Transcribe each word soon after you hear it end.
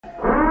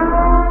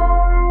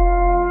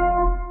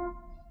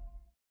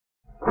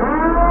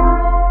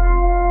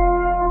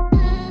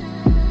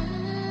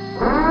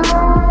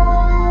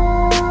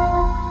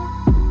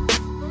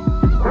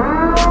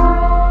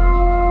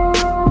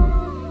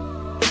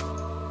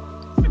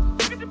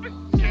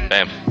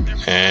Bam.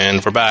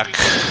 And we're back.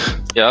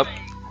 Yep.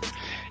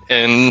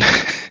 And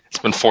it's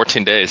been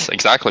 14 days,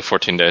 exactly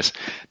 14 days.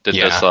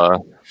 I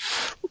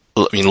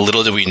mean,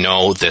 little did we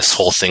know this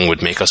whole thing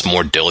would make us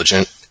more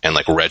diligent and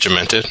like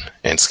regimented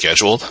and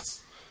scheduled.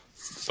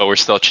 But we're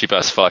still cheap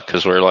as fuck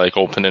because we're like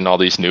opening all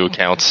these new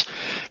accounts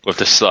with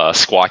this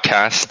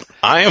Squawkcast.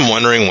 I am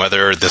wondering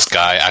whether this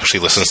guy actually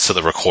listens to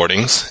the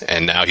recordings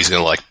and now he's going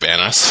to like ban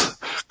us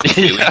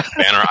completely,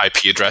 ban our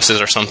IP addresses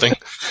or something.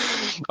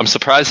 I'm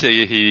surprised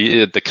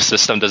the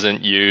system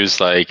doesn't use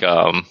like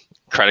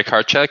credit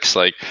card checks.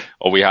 Like,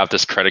 we have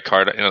this credit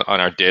card on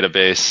our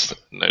database.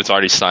 It's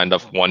already signed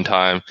up one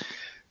time.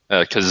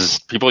 Because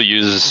people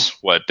use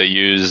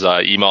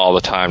email all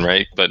the time,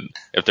 right? But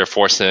if they're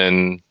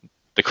forcing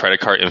the credit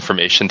card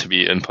information to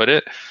be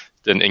inputted,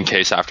 then in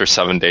case after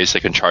 7 days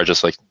they can charge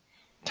us like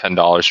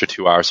 $10 for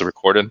 2 hours of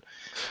recording.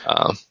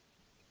 I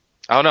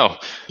don't know,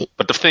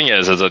 but the thing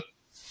is a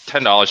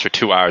 $10 for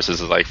 2 hours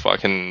is like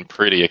fucking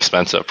pretty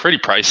expensive, pretty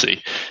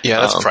pricey. Yeah,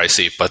 that's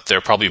pricey, but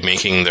they're probably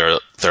making their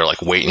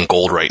like weight in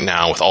gold right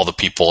now with all the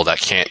people that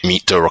can't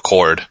meet to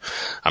record.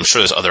 I'm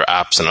sure there's other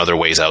apps and other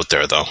ways out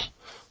there though.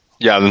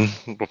 Yeah,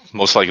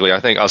 most likely.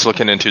 I think I was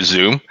looking into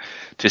Zoom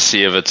to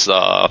see if it's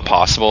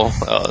possible.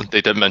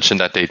 They did mention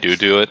that they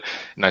do it,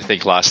 and I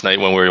think last night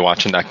when we were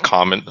watching that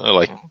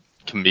the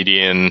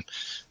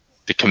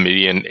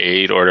comedian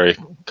aid or the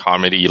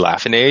comedy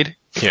laughing aid,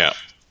 yeah,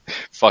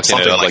 fucking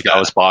something it up like that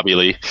was Bobby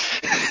Lee.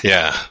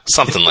 Yeah,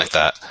 something like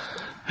that.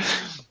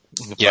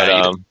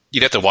 Yeah, but,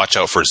 you'd have to watch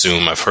out for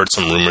Zoom. I've heard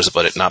some rumors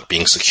about it not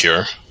being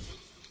secure.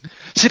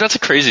 See, that's a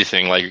crazy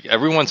thing. Like,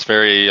 everyone's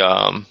very,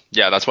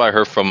 that's what I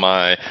heard from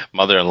my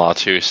mother-in-law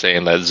too,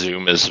 saying that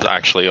Zoom is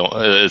actually,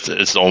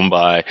 it's owned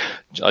by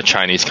a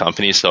Chinese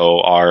company.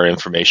 So our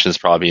information is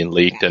probably being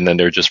leaked, and then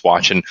they're just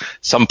watching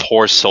some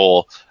poor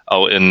soul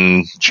out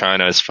in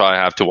China is probably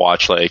have to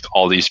watch like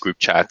all these group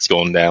chats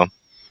going down.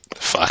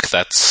 Fuck,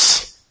 they're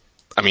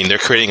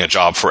creating a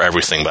job for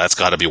everything, but that's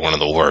got to be one of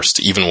the worst,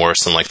 even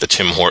worse than like the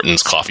Tim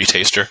Hortons coffee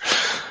taster.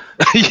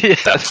 Yeah.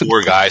 That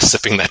poor guy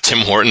sipping that Tim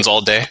Hortons all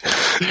day.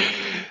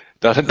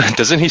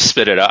 Doesn't he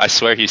spit it out? I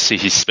swear he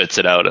spits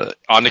it out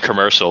on the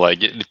commercial.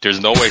 Like, there's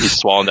no way he's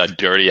swallowing that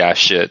dirty ass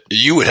shit.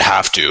 You would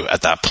have to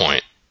at that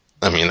point.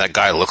 I mean, that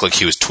guy looked like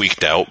he was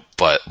tweaked out,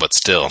 but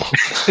still.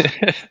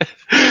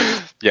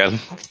 Yeah,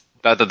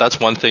 that's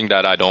one thing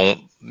that I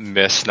don't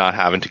miss not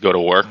having to go to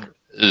work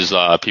is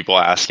people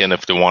asking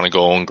if they want to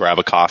go and grab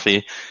a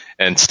coffee.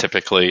 And it's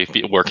typically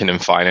working in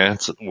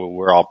finance,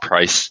 we're all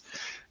kind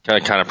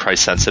of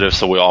price sensitive,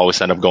 so we always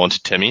end up going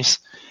to Timmy's,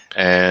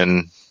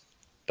 and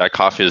that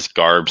coffee is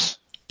garbs.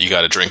 You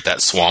got to drink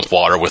that swamp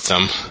water with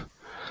them.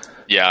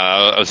 Yeah,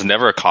 I was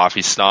never a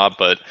coffee snob,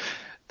 but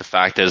the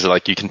fact is,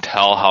 like, you can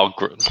tell how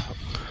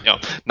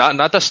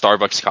not that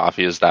Starbucks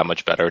coffee is that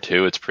much better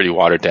too. It's pretty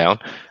watered down.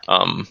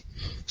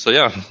 So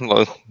yeah,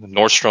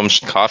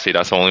 Nordstrom's coffee.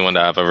 That's the only one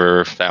that I've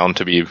ever found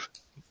to be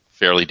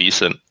fairly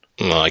decent.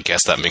 Well, I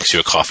guess that makes you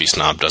a coffee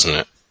snob, doesn't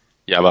it?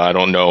 Yeah, but I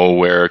don't know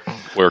where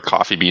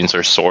coffee beans are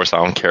sourced. I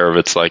don't care if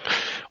it's like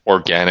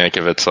organic,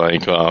 if it's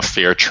like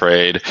fair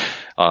trade,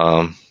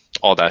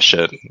 all that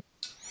shit.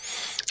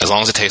 As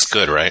long as it tastes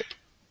good, right?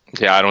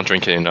 Yeah, I don't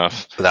drink it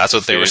enough. That's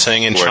what they were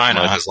saying in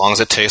China. As long as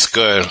it tastes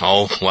good.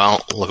 Oh,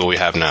 well, look what we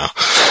have now.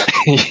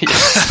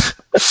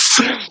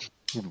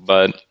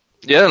 But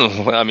yeah,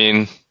 I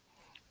mean,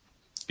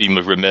 be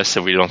remiss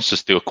if we don't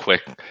just do a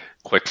quick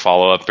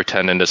follow-up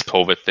pretending this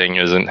COVID thing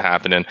isn't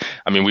happening.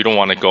 I mean, we don't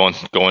want to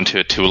go into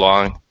it too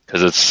long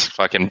because it's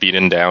fucking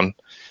beaten down.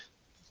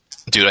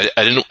 Dude,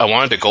 I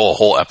wanted to go a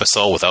whole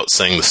episode without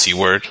saying the C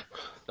word.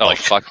 Oh, like,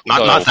 fuck.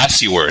 Not that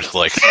C word.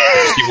 Like,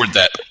 the C word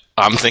that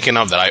I'm thinking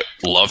of that I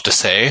love to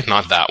say,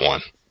 not that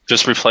one.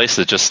 Just replace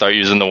it. Just start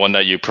using the one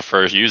that you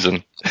prefer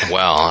using.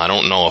 Well, I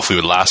don't know if we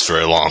would last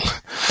very long.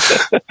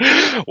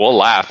 We'll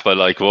laugh, but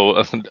like,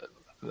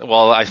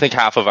 well, I think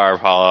half of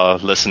our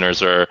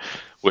listeners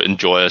would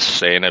enjoy us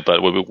saying it,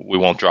 but we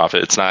won't drop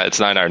it. It's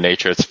not in our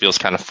nature. It feels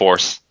kind of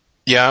forced.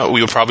 Yeah,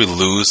 we would probably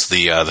lose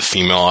the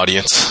female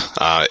audience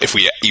if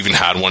we even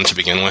had one to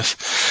begin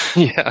with.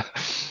 Yeah,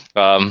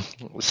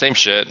 same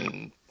shit.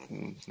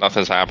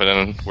 Nothing's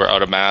happening. We're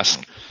out of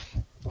mask.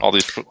 All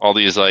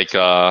these like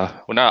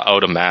we're not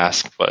out of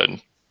mask, but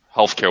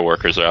healthcare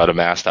workers are out of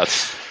mask.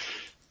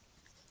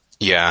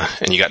 Yeah,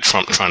 and you got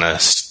Trump trying to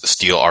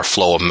steal our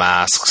flow of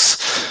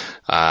masks.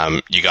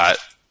 You got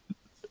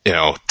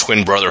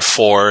twin brother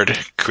Ford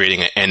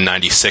creating an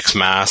N96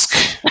 mask.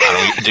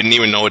 I didn't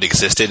even know it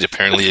existed.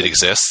 Apparently it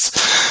exists.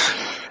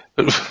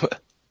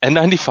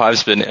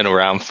 N95's been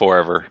around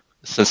forever,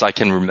 since I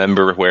can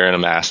remember wearing a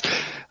mask.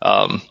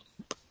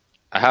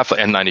 I have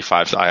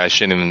N95s. I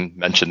shouldn't even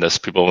mention this.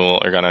 People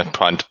are going to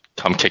probably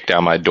come kick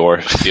down my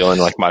door stealing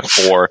like my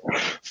four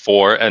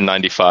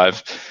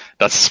N95.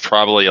 That's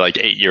probably like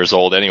 8 years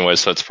old anyway,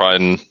 so it's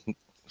probably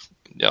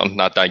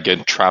not that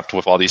good, trapped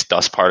with all these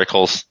dust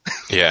particles.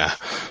 Yeah.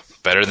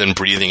 Better than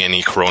breathing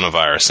any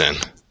coronavirus in.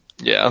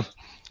 Yeah.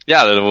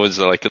 Yeah, there was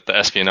like the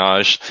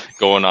espionage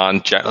going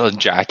on,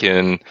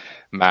 jacking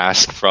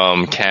masks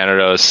from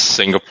Canada,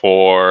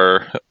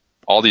 Singapore,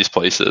 all these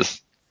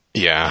places.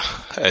 Yeah,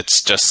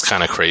 it's just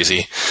kind of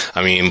crazy.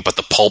 I mean, but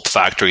the pulp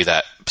factory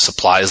that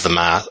supplies the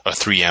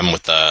 3M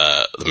with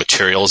the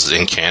materials is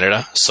in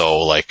Canada,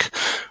 so like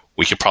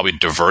we could probably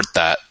divert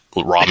that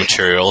raw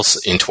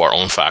materials into our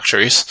own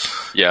factories.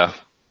 Yeah.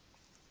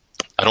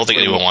 I don't think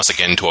anyone wants to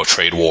get into a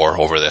trade war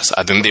over this.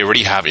 I think they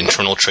already have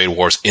internal trade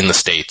wars in the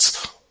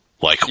States,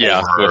 like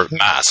over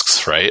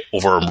masks, right?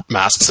 Over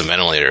masks and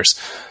ventilators.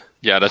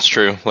 Yeah, that's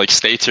true. Like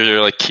states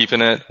are like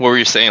keeping it. What were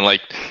you saying?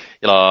 Like,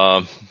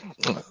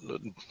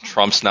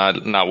 Trump's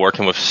not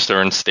working with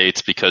certain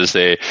states because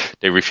they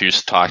refuse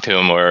to talk to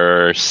him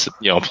or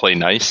play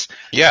nice.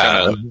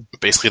 Yeah,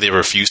 basically they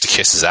refuse to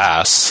kiss his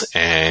ass,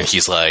 and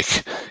he's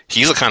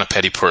the kind of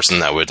petty person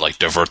that would like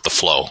divert the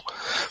flow.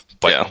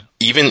 But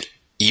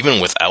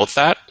even without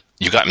that,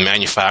 you got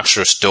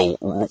manufacturers still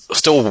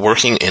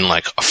working in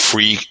like a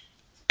free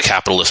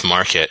capitalist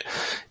market.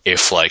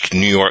 If like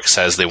New York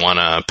says they want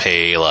to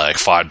pay like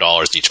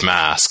 $5 each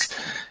mask,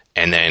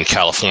 and then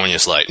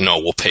California's like, no,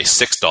 we'll pay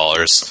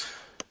 $6,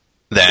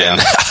 then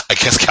I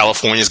guess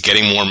California's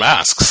getting more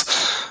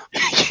masks.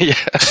 Yeah.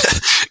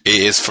 It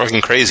is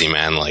fucking crazy,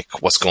 man.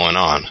 Like, what's going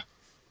on?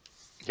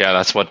 Yeah,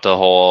 that's what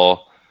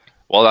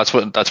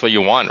that's what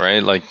you want,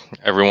 right? Like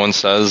everyone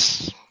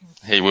says,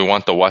 hey, we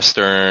want the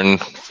Western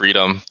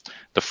freedom,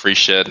 the free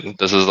shit.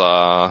 This is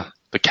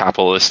the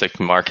capitalistic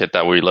market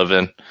that we live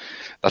in.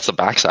 That's the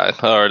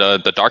backside or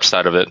the dark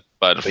side of it.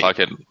 But fuck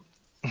it.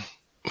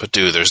 But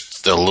dude,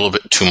 there's a little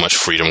bit too much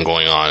freedom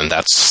going on, and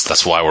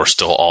that's why we're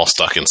still all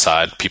stuck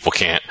inside. People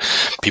can't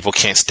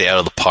stay out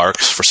of the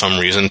parks for some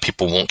reason.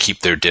 People won't keep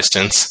their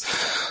distance.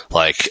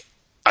 Like,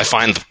 I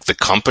find the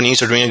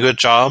companies are doing a good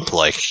job.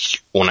 Like,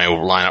 when I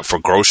line up for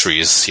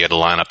groceries, you had to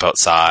line up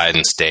outside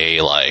and stay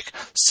like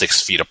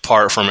 6 feet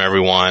apart from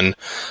everyone.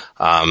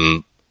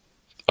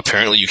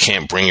 Apparently you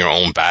can't bring your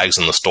own bags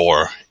in the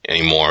store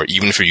anymore,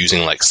 even if you're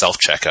using like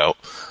self-checkout.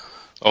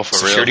 Oh, for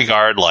real? Security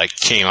guard like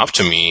came up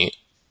to me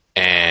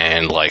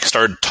and like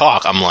started to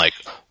talk. I'm like,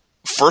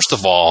 first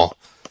of all,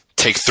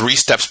 take 3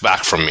 steps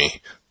back from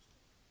me.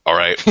 All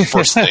right.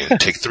 First thing,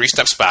 take 3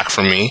 steps back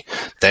from me,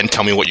 then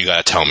tell me what you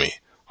got to tell me.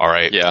 All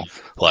right. Yeah.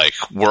 Like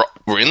we're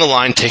in the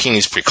line taking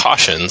these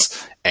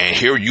precautions, and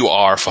here you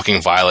are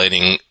fucking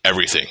violating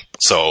everything.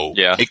 So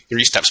take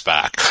 3 steps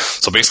back.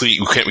 So basically,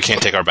 we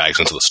can't take our bags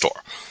into the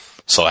store.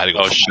 So I had to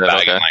go put my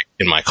bag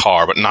in my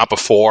car, but not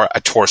before I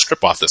tore a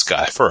strip off this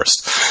guy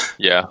first.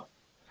 Yeah.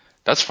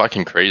 That's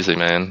fucking crazy,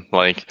 man.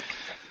 Like,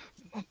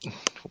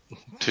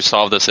 to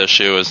solve this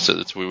issue is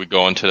we would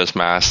go into this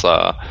mass,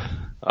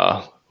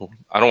 I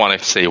don't want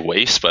to say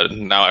waste, but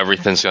now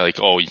everything's like,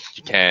 oh, you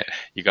can't,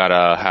 you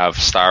gotta have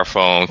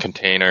styrofoam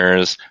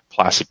containers,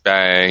 plastic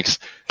bags,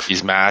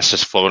 these masks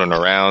just floating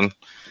around.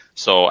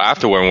 So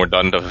after when we're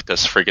done with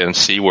this friggin'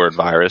 C-word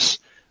virus,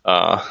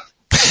 I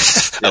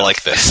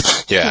like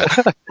this. Yeah.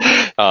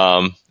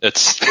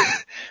 It's,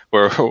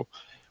 we're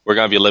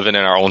going to be living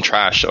in our own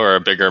trash or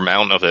a bigger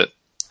amount of it.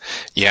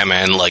 Yeah,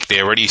 man. Like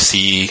they already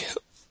see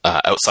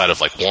outside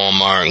of like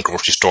Walmart and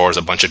grocery stores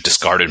a bunch of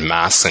discarded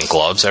masks and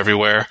gloves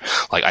everywhere.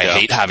 Like I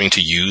hate having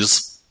to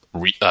use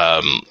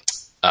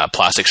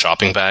plastic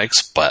shopping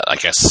bags, but I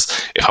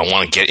guess if I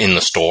want to get in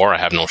the store, I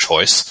have no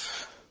choice.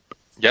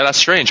 Yeah, that's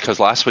strange because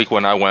last week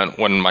when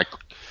my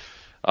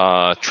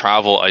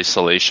travel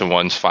isolation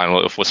was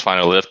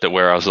finally lifted,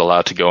 where I was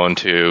allowed to go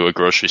into a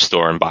grocery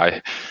store and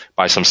buy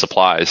some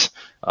supplies.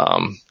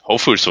 Whole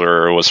Foods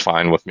was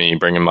fine with me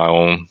bringing my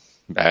own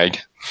bag.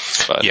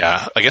 But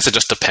yeah, I guess it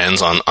just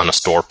depends on a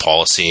store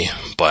policy.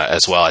 But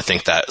as well, I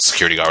think that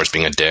security guard was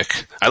being a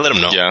dick. I let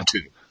him know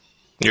too.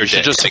 You're a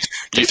dick. Just take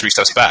 3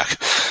 steps back.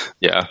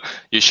 Yeah,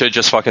 you should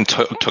just fucking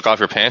took off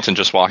your pants and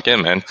just walk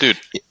in, man. Dude,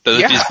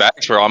 these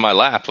bags were on my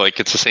lap. Like,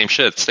 it's the same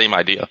shit, same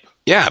idea.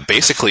 Yeah,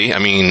 basically. I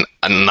mean,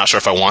 I'm not sure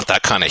if I want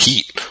that kind of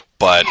heat,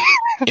 but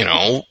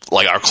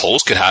like our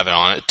clothes could have it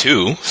on it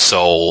too.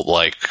 So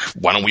like,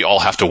 why don't we all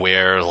have to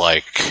wear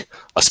like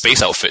a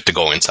space outfit to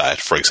go inside,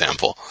 for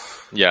example?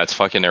 Yeah, it's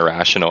fucking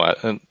irrational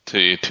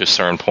to a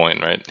certain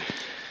point, right?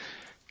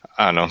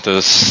 I don't know.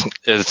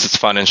 It's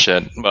fun and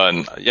shit,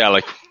 but yeah,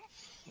 like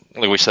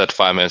we said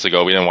 5 minutes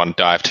ago, we didn't want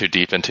to dive too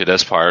deep into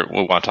this part.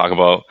 We want to talk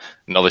about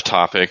another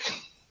topic,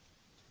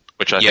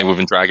 which I think we've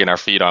been dragging our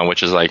feet on,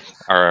 which is like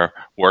our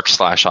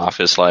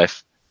work/office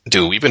life.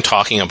 Dude, we've been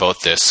talking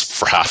about this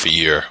for half a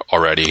year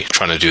already,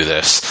 trying to do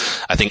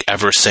this. I think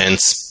ever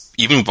since,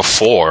 even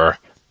before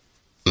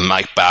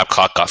Mike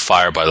Babcock got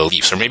fired by the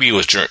Leafs, or maybe it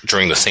was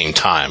during the same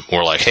time.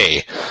 We're like,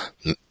 hey,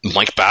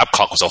 Mike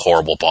Babcock was a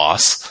horrible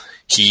boss.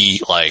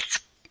 He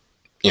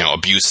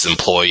abused his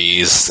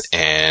employees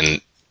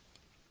and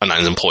not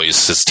his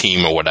employees, his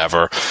team or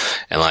whatever.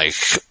 And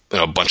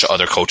a bunch of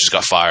other coaches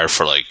got fired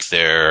for like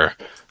their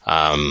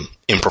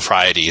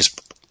improprieties.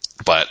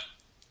 But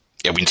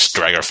yeah, we just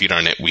drag our feet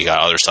on it. We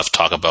got other stuff to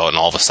talk about, and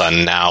all of a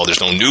sudden now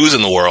there's no news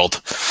in the world.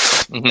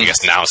 Mm-hmm. I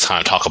guess now it's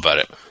time to talk about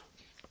it.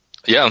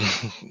 Yeah.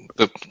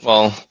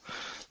 Well,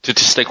 to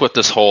stick with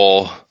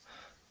the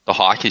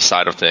hockey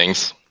side of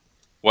things,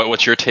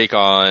 what's your take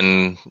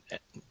on,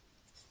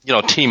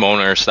 team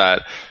owners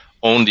that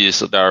own these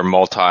that are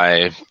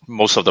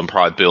most of them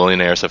probably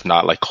billionaires, if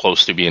not like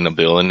close to being a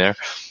billionaire.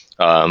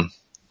 Some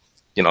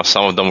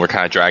of them were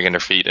kind of dragging their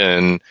feet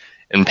in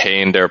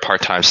paying their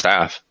part-time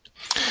staff.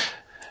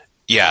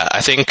 Yeah,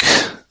 I think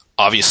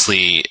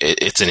obviously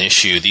it's an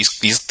issue.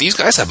 These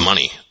guys have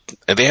money.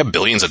 They have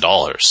billions of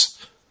dollars.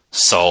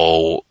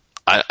 So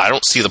I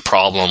don't see the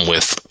problem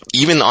with,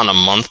 even on a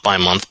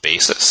month-by-month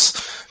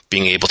basis,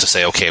 being able to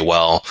say, okay,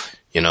 well,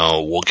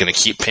 we're going to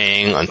keep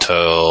paying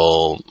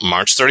until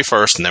March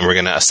 31st, and then we're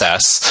going to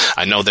assess.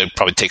 I know they'd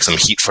probably take some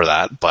heat for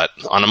that, but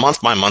on a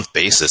month-by-month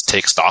basis,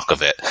 take stock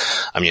of it.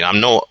 I mean,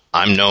 I'm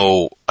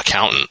no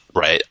accountant,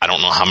 right? I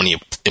don't know how many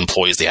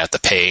employees they have to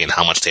pay and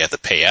how much they have to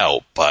pay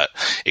out, but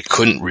it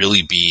couldn't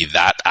really be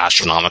that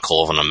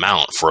astronomical of an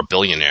amount for a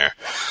billionaire.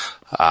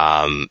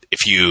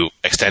 If you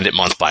extend it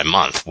month by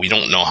month, we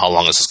don't know how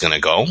long this is going to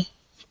go,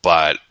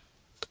 but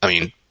I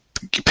mean,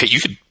 you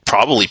could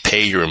probably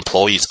pay your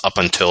employees up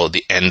until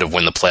the end of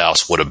when the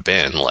playoffs would have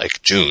been,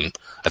 like June.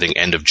 I think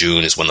end of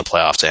June is when the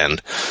playoffs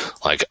end.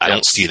 Like, I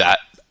don't see that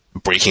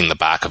breaking the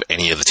back of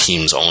any of the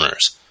team's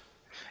owners.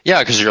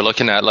 Yeah, because you're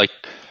looking at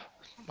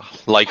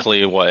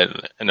likely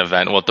what an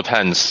event. Well, it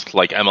depends.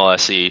 Like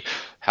MLSE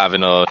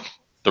having the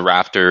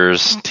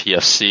Raptors,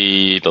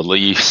 TFC, the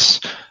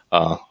Leafs,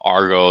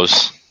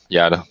 Argos.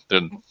 Yeah,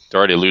 they're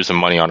already losing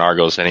money on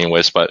Argos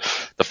anyways. But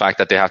the fact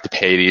that they have to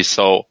pay these,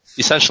 so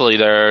essentially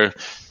they're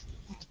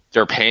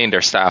paying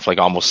their staff like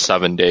almost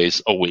 7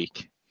 days a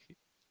week.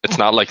 It's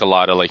not like a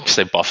lot of, like,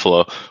 say,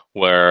 Buffalo,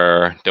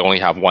 where they only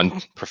have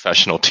one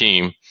professional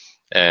team,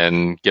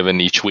 and given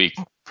each week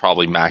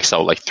probably max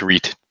out like three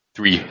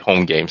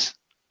home games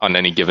on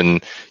any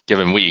given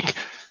week.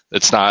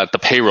 It's not, the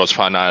payroll's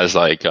probably not as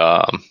like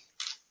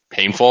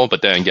painful,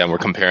 but then again, we're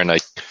comparing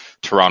like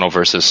Toronto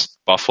versus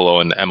Buffalo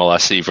and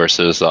MLSE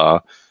versus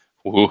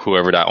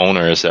whoever that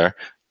owner is there.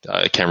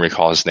 I can't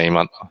recall his name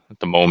at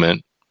the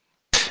moment.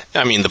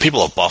 I mean, the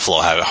people of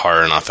Buffalo have it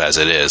hard enough as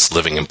it is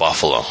living in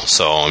Buffalo.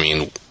 So, I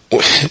mean,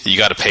 you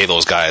got to pay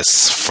those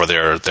guys for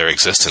their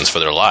existence, for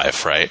their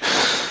life, right?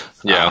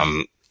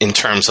 Yeah. In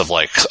terms of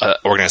like an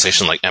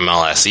organization like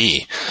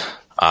MLSE,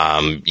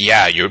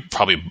 yeah, you're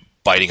probably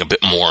biting a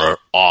bit more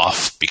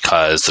off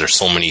because there's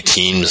so many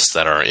teams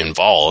that are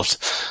involved.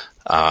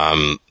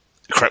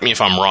 Correct me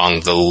if I'm wrong.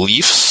 The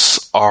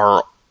Leafs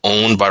are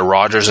owned by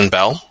Rogers and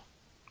Bell.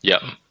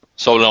 Yep.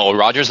 So no,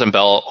 Rogers and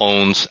Bell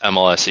owns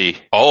MLSE.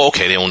 Oh,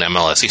 okay, they own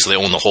MLSE, so they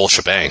own the whole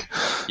shebang.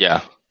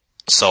 Yeah.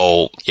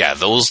 So yeah,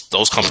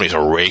 those companies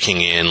are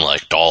raking in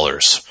like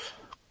dollars,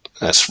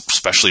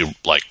 especially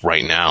like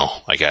right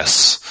now, I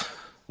guess.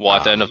 Well,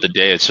 at the end of the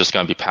day, it's just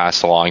going to be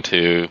passed along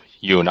to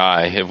you and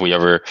I if we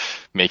ever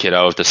make it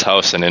out of this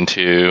house and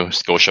into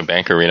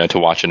Scotiabank Arena to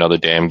watch another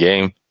damn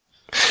game.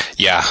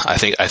 Yeah, I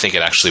think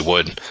it actually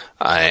would,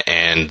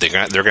 and they're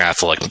gonna have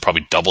to like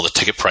probably double the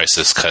ticket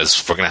prices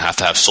because we're gonna have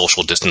to have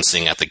social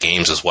distancing at the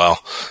games as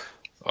well.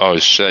 Oh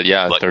shit!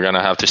 Yeah, they're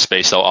gonna have to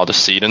space out all the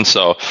seating,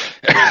 so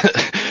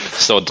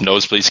the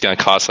nosebleed's gonna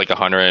cost like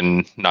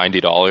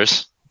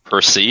 $190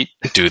 per seat.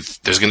 Dude,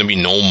 there's gonna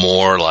be no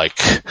more like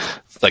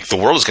the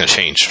world is gonna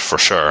change for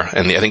sure,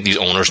 and I think these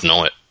owners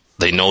know it.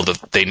 They know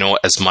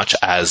as much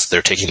as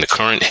they're taking the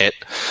current hit,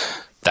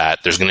 that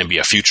there's going to be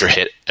a future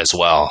hit as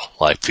well.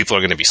 Like, people are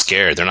going to be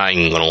scared. They're not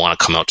even going to want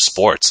to come out to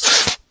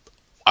sports.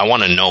 I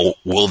want to know,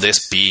 will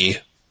this be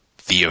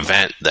the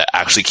event that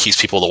actually keeps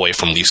people away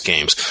from Leafs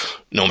games?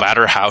 No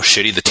matter how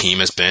shitty the team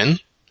has been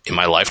in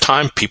my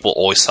lifetime, people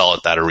always sell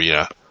at that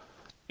arena.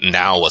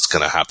 Now what's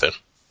going to happen?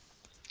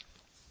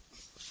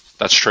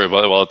 That's true.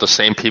 But, well, the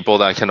same people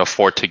that can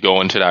afford to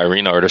go into that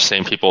arena are the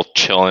same people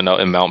chilling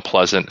out in Mount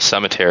Pleasant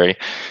Cemetery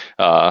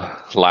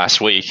last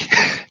week,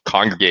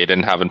 congregating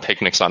and having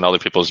picnics on other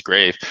people's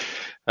grave.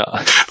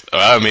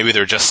 Maybe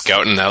they're just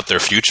scouting out their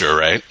future,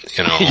 right?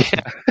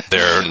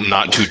 Their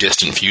not too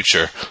distant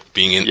future.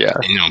 Being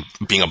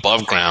being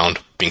above ground,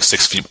 being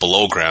 6 feet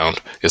below ground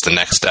is the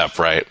next step,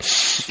 right?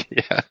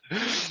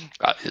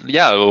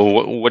 Yeah.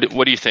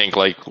 What do you think?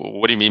 Like,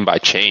 what do you mean by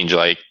change?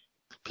 Like,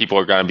 people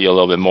are going to be a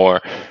little bit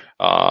more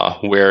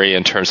wary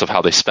in terms of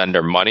how they spend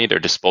their money, their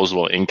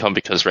disposable income,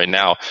 because right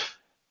now,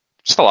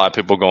 just a lot of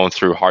people going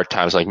through hard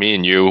times. Like me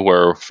and you,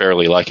 we're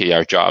fairly lucky.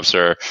 Our jobs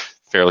are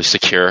fairly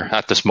secure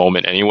at this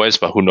moment anyways,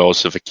 but who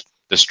knows if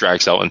this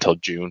drags out until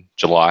June,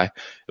 July,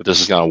 if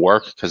this is going to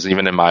work. Because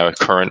even in my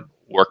current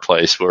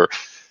workplace,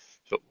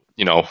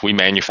 we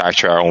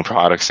manufacture our own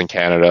products in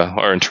Canada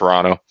or in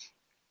Toronto.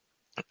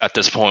 At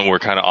this point, we're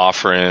kind of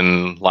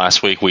offering,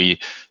 last week we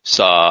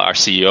saw our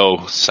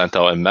CEO sent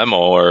out a memo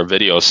or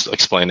videos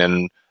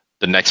explaining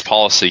the next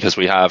policy, because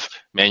we have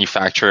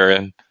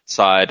manufacturing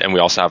side and we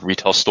also have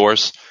retail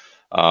stores.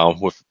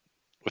 With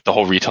the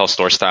whole retail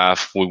store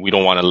staff, we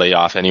don't want to lay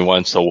off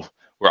anyone, so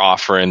we're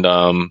offering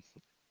them,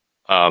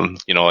 like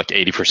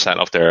 80%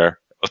 of their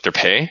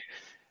pay.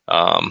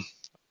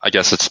 I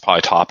guess it's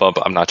probably top up.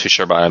 I'm not too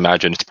sure, but I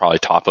imagine it's probably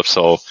top up.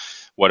 So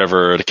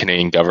whatever the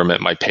Canadian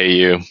government might pay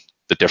you,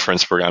 the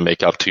difference we're going to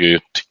make up to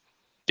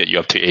get you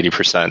up to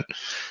 80%.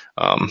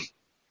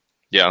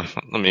 Yeah,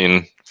 I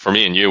mean, for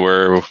me and you,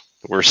 we're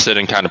we're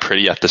sitting kind of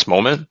pretty at this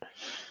moment.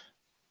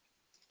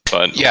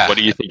 But Yeah. what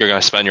do you think you're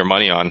going to spend your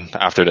money on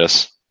after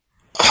this?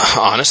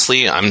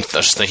 Honestly, I'm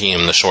just thinking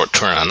in the short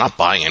term. I'm not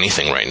buying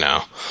anything right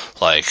now.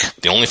 Like,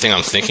 the only thing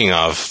I'm thinking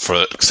of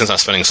since I'm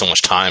spending so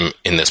much time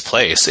in this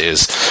place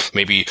is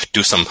maybe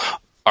do some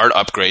art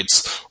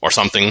upgrades or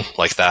something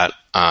like that.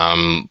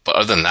 But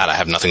other than that, I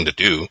have nothing to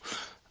do.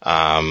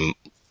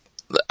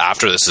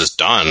 After this is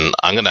done,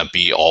 I'm gonna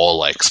be all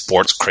like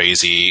sports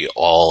crazy,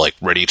 all like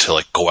ready to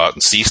like go out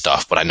and see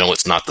stuff. But I know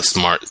it's not the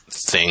smart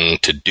thing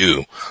to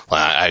do.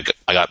 I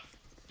got,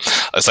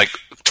 it's like,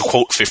 to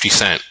quote 50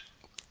 Cent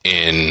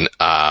in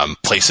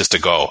Places to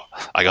Go.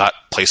 I got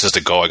places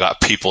to go. I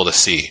got people to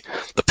see.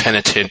 The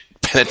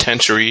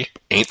penitentiary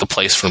ain't the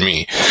place for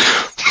me.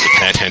 The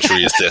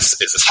penitentiary is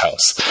this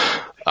house.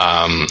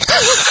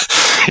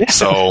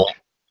 So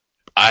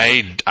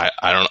I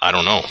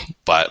don't know,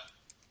 but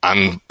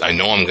I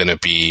know I'm going to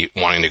be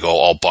wanting to go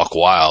all buck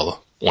wild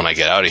when I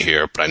get out of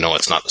here, but I know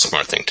it's not the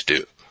smart thing to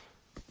do.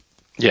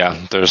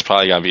 Yeah, there's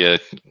probably going to be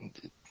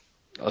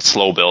a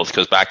slow build,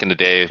 because back in the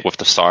day with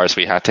the Stars,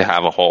 we had to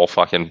have a whole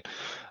fucking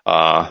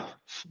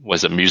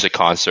was a music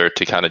concert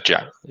to kind of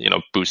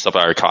boost up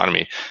our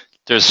economy.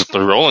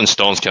 The Rolling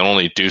Stones can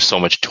only do so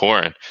much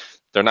touring.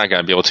 They're not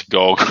going to be able to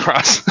go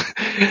across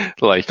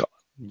like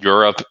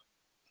Europe,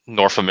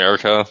 North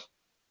America.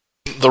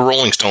 The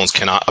Rolling Stones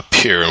cannot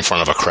appear in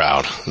front of a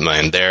crowd,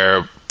 and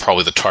they're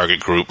probably the target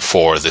group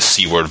for the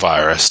C-word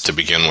virus to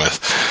begin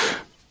with.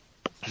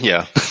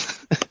 Yeah.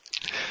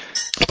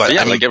 But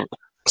yeah,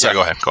 sorry,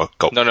 go ahead. Go.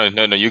 No,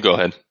 you go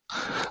ahead.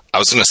 I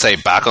was going to say,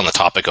 back on the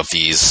topic of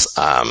these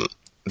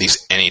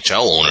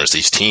NHL owners,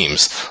 these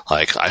teams,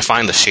 like, I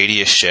find the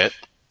shadiest shit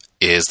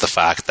is the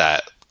fact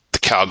that the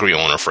Calgary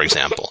owner, for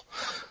example,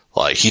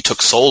 like, he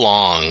took so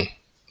long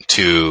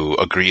to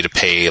agree to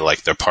pay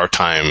like their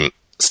part-time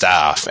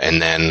staff,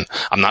 and then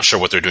I'm not sure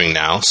what they're doing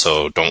now,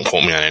 so don't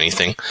quote me on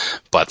anything.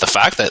 But the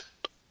fact that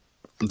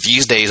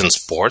these days in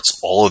sports,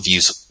 all of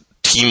these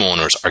team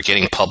owners are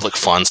getting public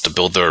funds to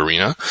build their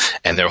arena,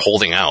 and they're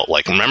holding out.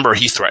 Like, remember,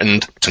 he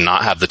threatened to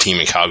not have the team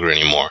in Calgary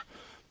anymore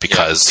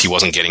because he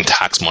wasn't getting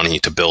tax money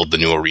to build the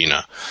new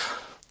arena.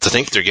 To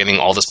think they're getting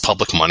all this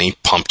public money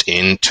pumped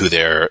into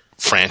their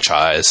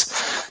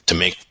franchise to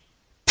make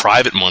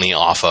private money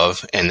off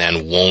of, and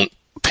then won't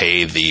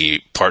pay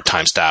the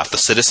part-time staff, the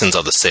citizens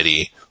of the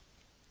city,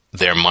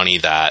 their money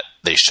that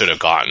they should have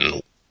gotten.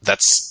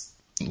 That's,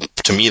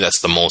 to me,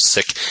 that's the most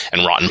sick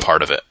and rotten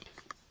part of it.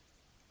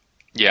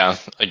 Yeah,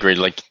 agreed.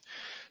 Like,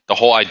 the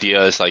whole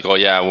idea is like, oh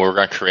yeah, we're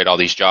going to create all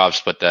these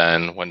jobs, but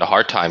then when the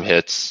hard time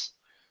hits,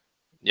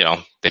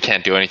 they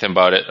can't do anything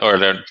about it, or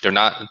they're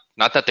not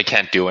that they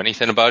can't do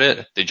anything about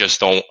it. They just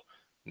don't.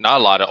 Not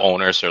a lot of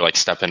owners are like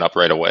stepping up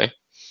right away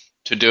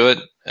to do it,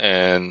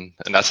 and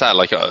that's not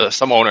like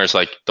some owners,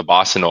 like the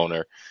Boston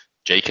owner,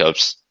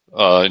 Jacobs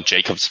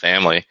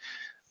family.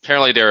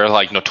 Apparently, they're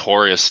like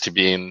notorious to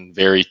being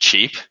very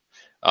cheap.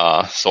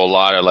 So a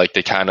lot of like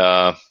they kind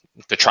of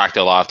detract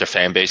a lot of their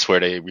fan base, where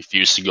they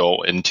refuse to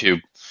go into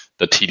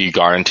the TD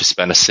Garden to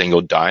spend a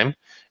single dime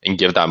and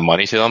give that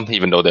money to them,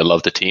 even though they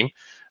love the team.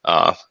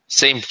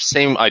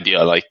 Same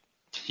idea. Like,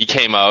 he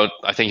came out,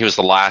 I think he was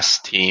the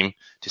last team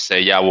to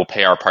say, yeah, we'll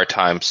pay our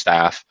part-time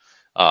staff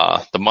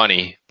the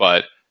money,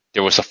 but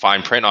there was a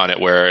fine print on it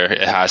where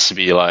it has to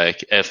be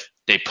like,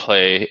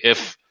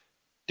 if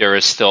there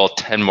is still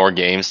 10 more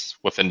games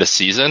within the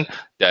season,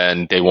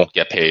 then they won't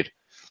get paid.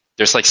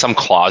 There's like some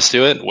clause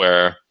to it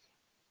where,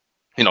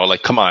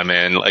 like, come on,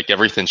 man, like,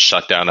 everything's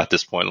shut down at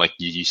this point. Like,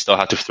 you still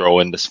have to throw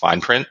in this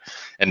fine print,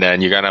 and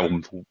then you're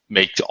going to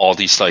make all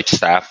these like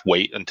staff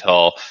wait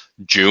until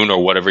June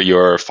or whatever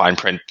your fine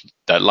print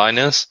deadline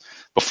is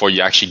before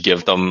you actually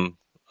give them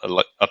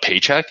a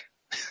paycheck.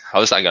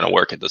 How is that going to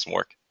work? It doesn't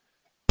work.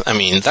 I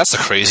mean, that's the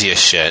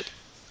craziest shit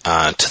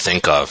to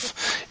think of.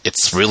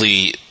 It's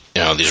really,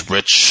 these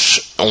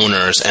rich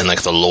owners and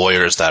like the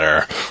lawyers that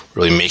are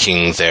really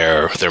making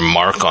their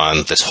mark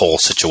on this whole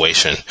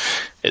situation.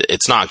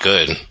 It's not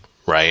good,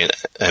 right?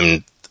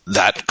 And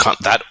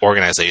that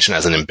organization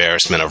has an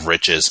embarrassment of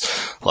riches,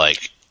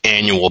 like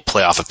annual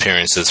playoff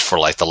appearances for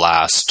like the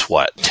last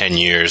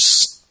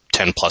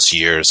 10 plus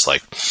years.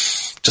 Like,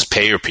 just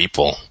pay your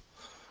people.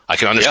 I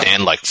can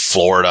understand like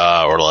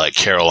Florida or like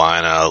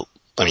Carolina.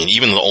 I mean,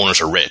 even the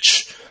owners are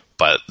rich,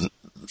 but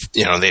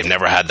they've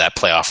never had that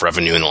playoff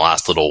revenue in the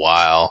last little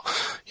while.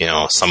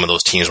 Some of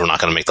those teams were not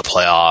going to make the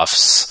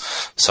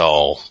playoffs.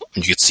 So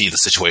you could see the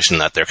situation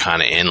that they're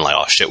kind of in, like,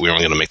 oh shit, we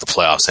weren't going to make the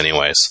playoffs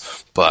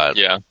anyways. But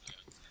yeah,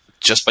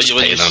 just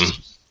pay them.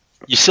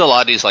 You see a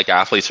lot of these like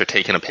athletes are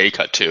taking a pay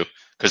cut too,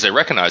 because they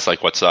recognize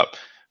like what's up.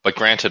 But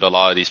granted, a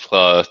lot of these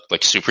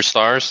like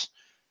superstars,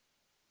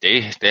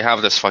 they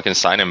have this fucking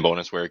sign-in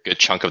bonus where a good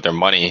chunk of their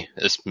money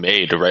is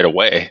made right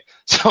away.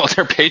 So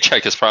their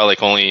paycheck is probably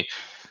like only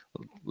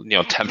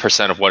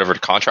 10% of whatever the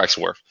contract's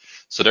worth.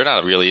 So they're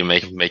not really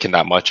making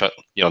that much. They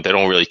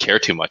don't really care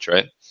too much,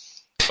 right?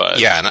 But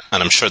yeah,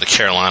 and I'm sure the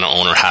Carolina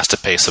owner has to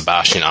pay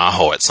Sebastian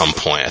Aho at some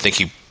point. I think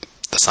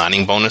the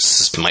signing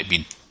bonus might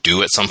be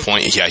do at some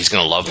point, yeah, he's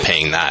going to love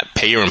paying that.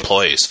 Pay your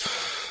employees.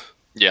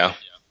 Yeah.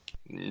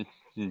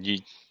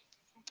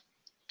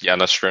 Yeah,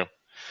 that's true.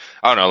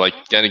 I don't know, like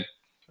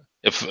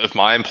if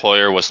my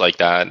employer was like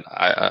that,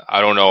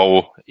 I don't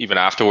know even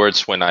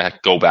afterwards when I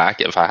go back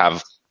if I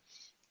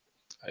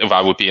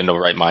would be in the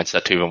right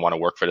mindset to even want to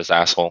work for this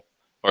asshole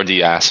or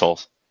the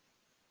assholes.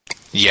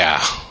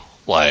 Yeah,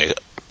 like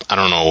I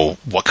don't know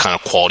what kind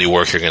of quality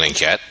work you're going to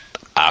get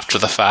after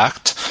the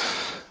fact.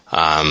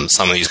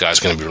 Some of these guys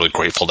are going to be really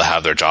grateful to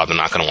have their job. They're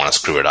not going to want to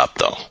screw it up,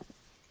 though.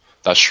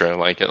 That's true.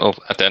 Like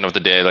at the end of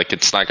the day, like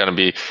it's not going to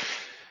be.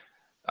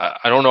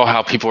 I don't know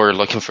how people are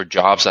looking for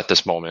jobs at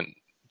this moment.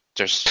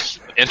 There's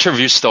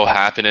interviews still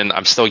happening.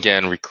 I'm still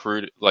getting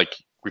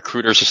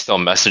recruiters are still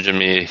messaging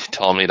me,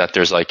 telling me that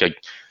there's like a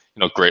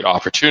great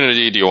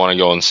opportunity. Do you want to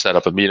go and set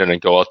up a meeting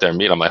and go out there and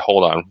meet? I'm like,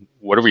 hold on,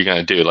 what are we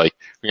going to do? Like,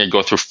 we're going to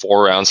go through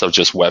 4 rounds of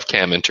just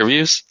webcam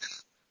interviews?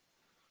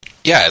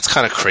 Yeah, it's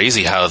kind of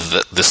crazy how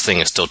this thing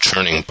is still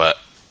churning, but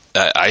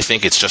I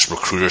think it's just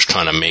recruiters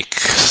trying to make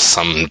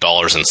some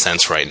dollars and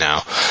cents right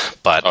now.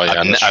 But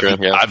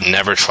I've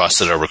never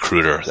trusted a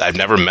recruiter. I've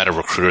never met a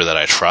recruiter that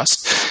I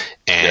trust.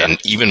 And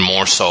even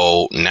more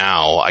so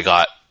now, I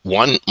got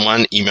one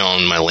email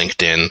in my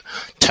LinkedIn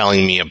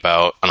telling me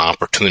about an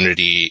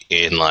opportunity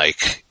in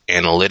like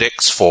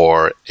analytics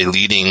for a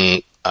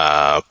leading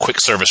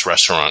quick service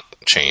restaurant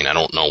chain. I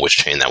don't know which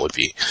chain that would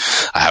be.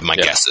 I have my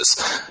guesses.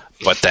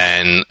 But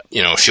then,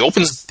 she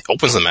opens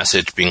the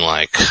message being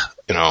like,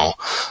 I'll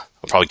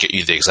probably get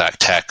you the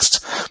exact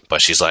text,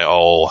 but she's like,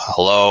 oh,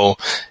 hello.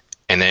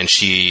 And then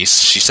she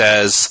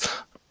says,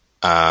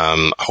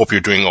 I hope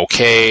you're doing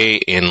okay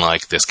in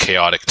like this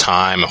chaotic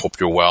time. I hope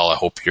you're well. I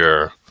hope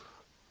you're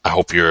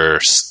doing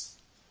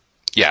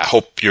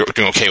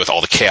okay with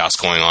all the chaos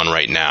going on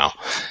right now.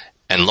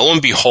 And lo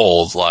and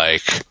behold,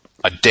 like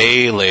a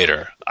day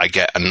later, I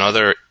get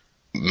another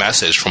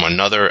message from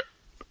another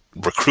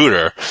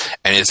recruiter,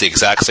 and it's the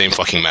exact same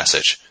fucking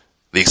message.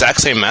 The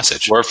exact same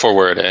message. Word for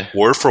word, eh?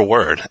 Word for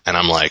word. And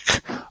I'm like,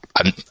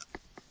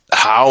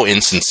 how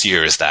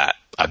insincere is that?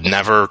 I've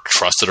never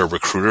trusted a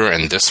recruiter,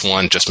 and this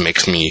one just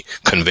makes me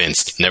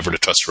convinced never to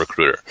trust a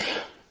recruiter.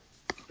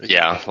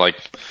 Yeah, like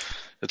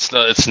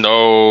it's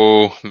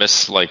no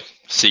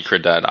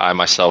secret that I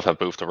myself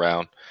have moved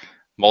around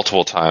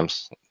multiple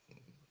times,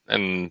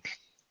 and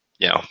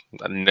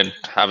I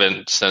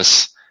haven't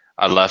since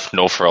I left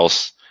No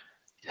Frills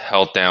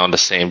held down the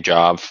same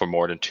job for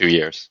more than 2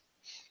 years.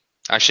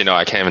 Actually, no,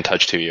 I can't even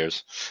touch 2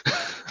 years.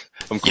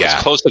 I'm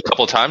close a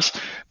couple of times,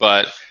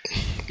 but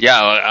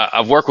yeah,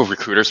 I've worked with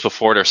recruiters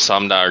before. There's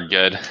some that are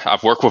good.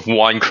 I've worked with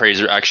one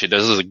crazy. Actually,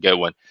 this is a good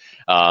one.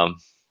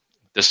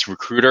 This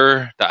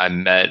recruiter that I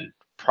met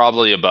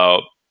probably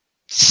about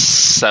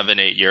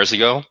 7-8 years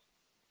ago,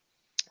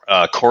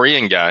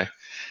 Korean guy,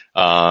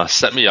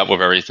 set me up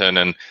with everything,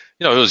 and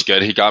it was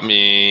good. He got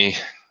me,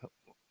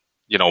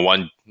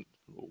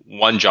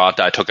 one job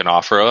that I took an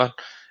offer on,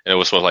 and it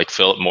was with like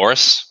Philip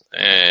Morris,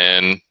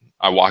 and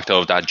I walked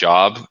out of that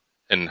job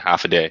in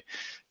half a day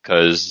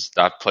because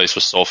that place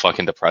was so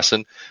fucking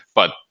depressing.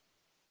 But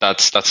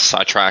that's a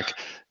sidetrack.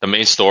 The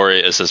main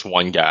story is this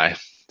one guy,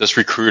 this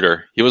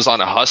recruiter. He was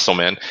on a hustle,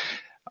 man.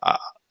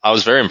 I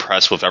was very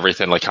impressed with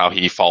everything, like how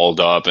he followed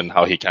up and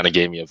how he kind of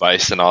gave me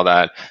advice and all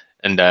that.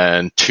 And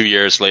then 2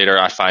 years later,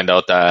 I find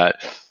out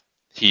that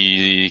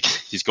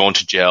he's going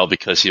to jail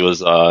because he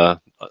was a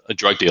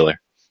drug dealer.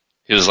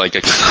 He was like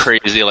a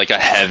crazy, like a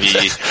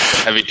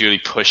heavy duty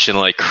pushing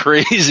like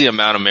crazy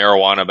amount of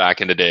marijuana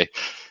back in the day.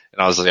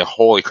 And I was like,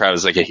 holy crap, it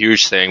was like a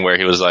huge thing where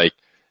he was like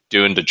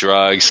doing the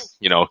drugs,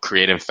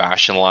 creating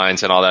fashion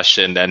lines and all that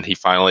shit. And then he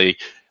finally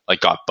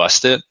like got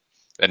busted.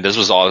 And this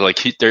was all like,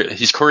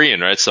 he's Korean,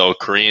 right? So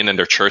Korean and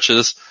their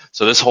churches.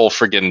 So this whole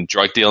friggin'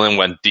 drug dealing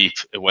went deep.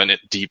 It went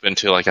deep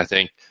into like, I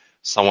think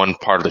someone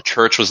part of the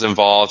church was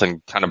involved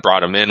and kind of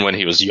brought him in when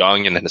he was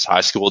young and in his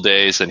high school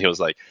days. And he was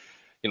like,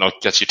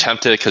 gets you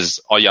tempted because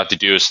all you have to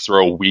do is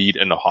throw weed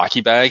in a hockey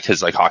bag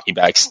because like hockey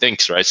bag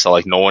stinks, right? So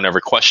like no one ever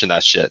questioned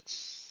that shit.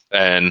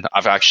 And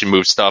I've actually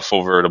moved stuff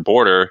over the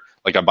border.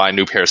 Like I buy a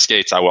new pair of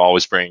skates, I will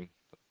always bring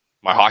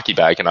my hockey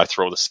bag and I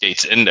throw the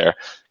skates in there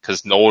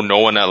because no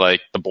one at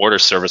like the border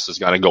service is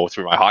going to go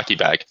through my hockey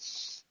bag.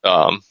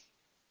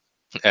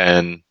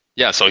 And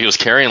yeah, so he was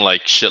carrying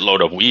like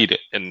shitload of weed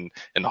in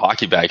the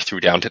hockey bag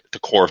through down to the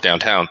core of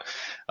downtown.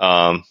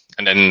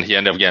 And then he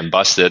ended up getting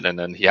busted, and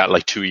then he had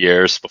like 2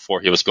 years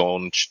before he was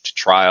going to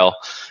trial.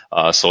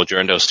 So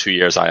during those 2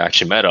 years, I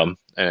actually met him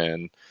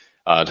and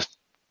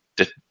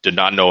did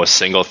not know a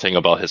single thing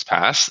about his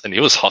past, and he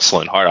was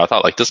hustling hard. I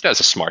thought like this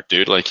guy's a smart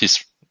dude. Like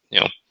he's,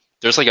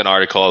 there's like an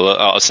article.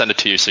 I'll send it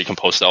to you so you can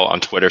post it out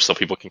on Twitter so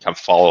people can kind of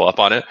follow up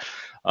on it.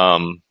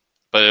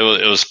 But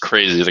it was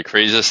crazy. The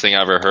craziest thing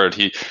I ever heard.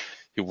 He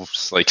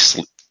was like,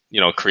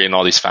 creating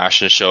all these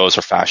fashion shows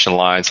or fashion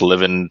lines,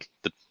 living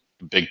the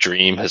big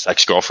dream. His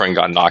ex-girlfriend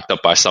got knocked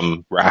up by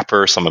some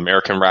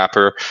American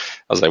rapper.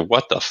 I was like,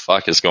 what the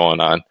fuck is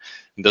going on?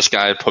 And this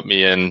guy put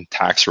me in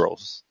tax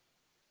rolls.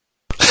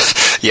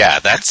 Yeah,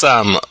 that's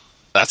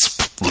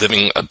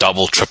living a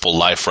double, triple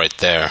life right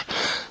there.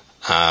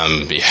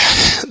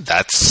 Yeah,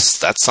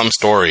 that's some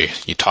story.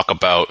 You talk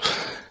about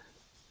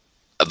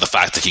the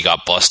fact that he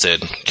got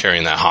busted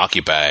carrying that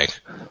hockey bag.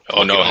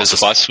 Oh no, his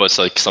bus was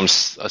like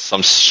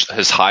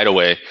his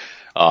hideaway.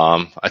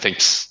 I think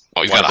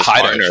he got a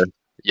hideout.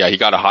 Yeah, he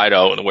got a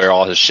hideout where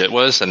all his shit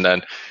was, and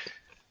then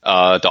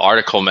the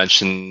article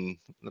mentioned,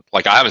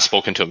 like, I haven't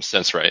spoken to him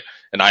since, right?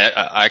 And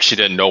I actually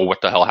didn't know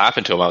what the hell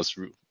happened to him. I was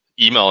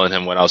emailing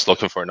him when I was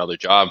looking for another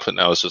job, and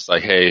I was just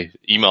like, hey,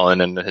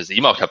 emailing, and his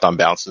email kept on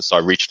bouncing. So I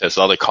reached his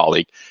other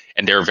colleague,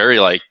 and they were very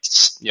like,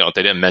 they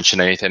didn't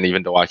mention anything,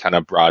 even though I kind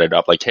of brought it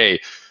up, like, hey,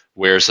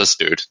 where's this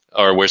dude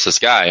or where's this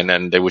guy? And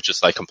then they would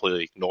just like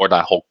completely ignore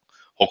that whole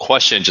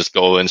question, just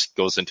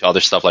goes into other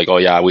stuff like, oh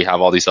yeah, we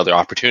have all these other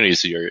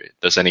opportunities here.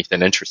 Does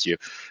anything interest you?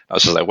 I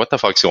was just like, what the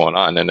fuck's going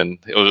on? And then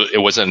it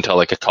wasn't until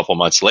like a couple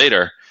months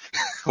later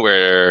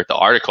where the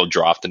article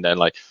dropped, and then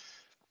like,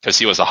 because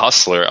he was a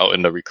hustler out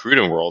in the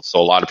recruiting world, so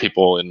a lot of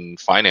people in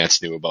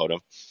finance knew about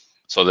him.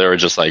 So they were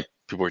just like,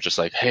 people were just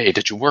like, hey,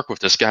 did you work with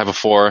this guy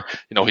before?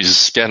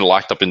 He's getting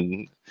locked up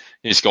and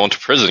he's going to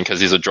prison because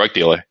he's a drug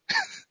dealer.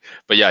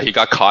 But yeah, he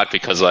got caught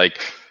because like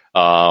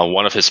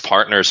one of his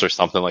partners or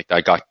something like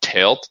that got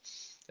tailed,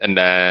 and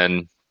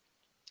then,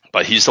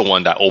 but he's the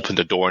one that opened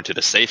the door into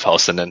the safe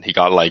house, and then he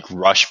got like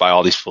rushed by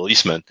all these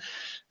policemen,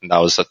 and that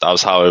was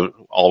how it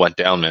all went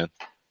down, man.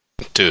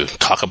 Dude,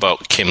 talk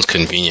about Kim's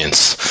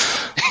convenience.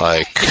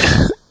 Like,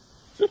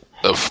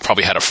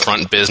 probably had a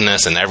front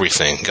business and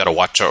everything. Got to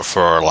watch out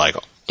for like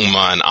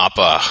Uma and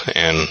Appa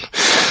and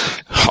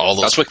all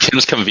those. That's what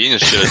Kim's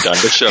convenience should have done.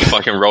 They should have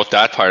fucking wrote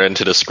that part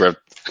into the script.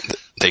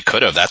 They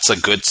could have. That's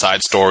a good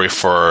side story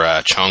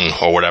for Chung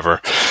or whatever.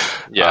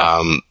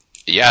 Yeah.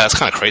 Yeah, that's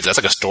kind of crazy. That's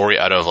like a story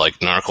out of like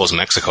Narcos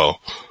Mexico.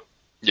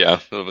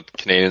 Yeah, the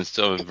Canadian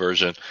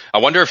version. I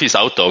wonder if he's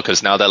out though,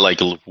 because now that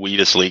like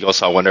weed is legal,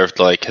 so I wonder if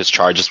like his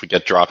charges would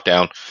get dropped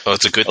down. Well,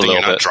 it's a good thing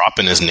you're not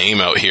dropping his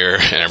name out here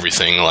and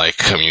everything.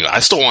 Like, I mean, I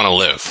still want to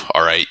live.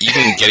 All right,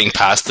 even getting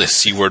past the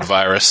C-word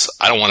virus,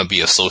 I don't want to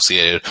be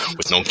associated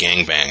with no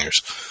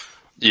gangbangers.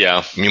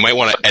 Yeah, you might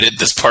want to edit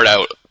this part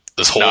out.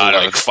 This whole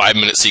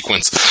 5-minute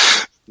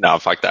sequence. No,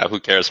 fuck that. Who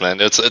cares, man?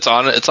 It's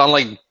on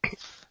like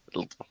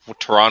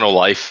Toronto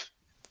Life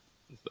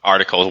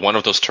articles, one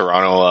of those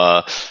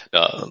Toronto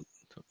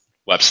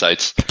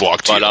websites.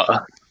 Block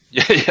Taylor.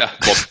 Yeah,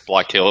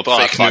 Block Taylor.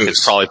 Fake news.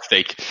 It's probably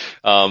fake.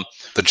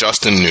 The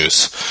Justin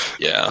News.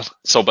 Yeah.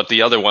 So, but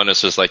the other one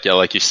is just like, yeah,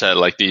 like you said,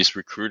 like these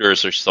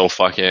recruiters are so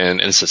fucking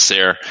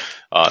insincere.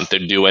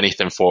 They'd do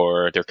anything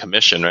for their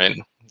commission, right?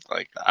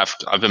 Like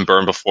I've been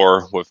burned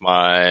before with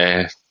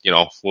my,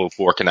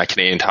 working at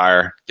Canadian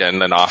Tire,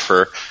 getting an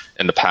offer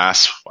in the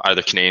past,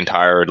 either Canadian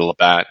Tire or the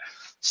Labatt,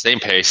 same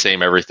pay,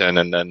 same everything.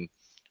 And then,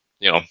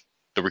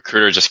 the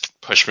recruiter just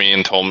pushed me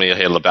and told me,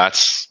 hey,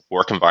 Labatt's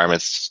work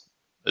environment's,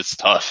 it's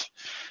tough.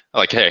 I'm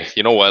like, hey,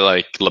 you know what?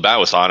 Like Labatt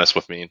was honest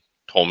with me and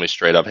told me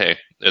straight up, hey,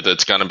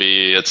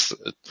 it's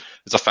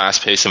a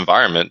fast paced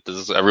environment.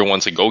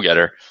 Everyone's a go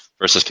getter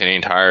versus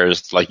Canadian Tire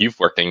is like you've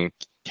worked in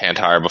Can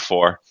Tire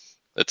before.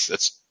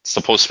 It's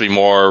supposed to be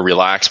more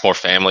relaxed, more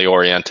family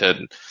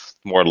oriented,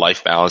 more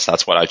life balance.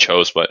 That's what I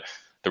chose. But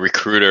the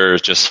recruiter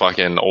just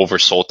fucking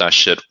oversold that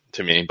shit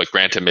to me. But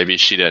granted, maybe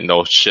she didn't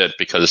know shit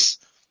because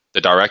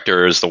the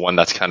director is the one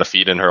that's kind of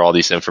feeding her all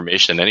these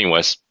information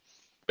anyways.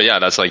 But yeah,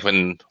 that's like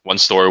one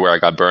story where I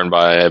got burned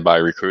by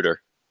a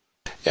recruiter.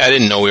 Yeah, I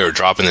didn't know we were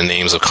dropping the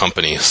names of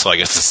companies, so I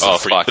guess this is a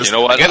free. Fuck. You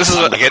know what? I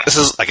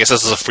guess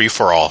this is a free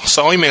for all.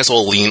 So we may as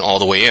well lean all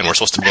the way in. We're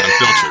supposed to be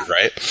unfiltered,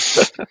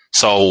 right?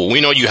 So we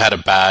know you had a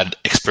bad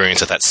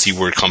experience at that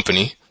C-word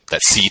company,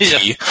 that CT.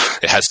 Yeah.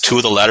 It has two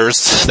of the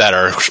letters that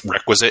are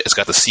requisite. It's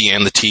got the C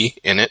and the T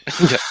in it.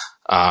 Yeah.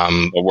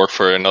 I work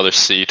for another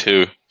C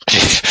too.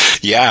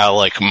 Yeah,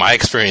 like my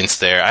experience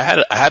there, I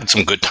had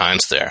some good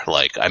times there.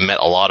 Like I met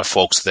a lot of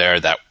folks there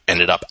that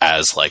ended up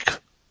as like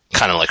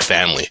kind of like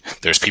family.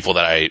 There's people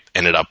that I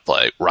ended up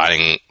like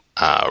riding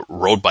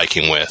road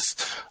biking with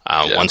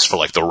once for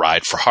like the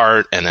Ride for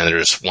Heart, and then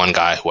there's one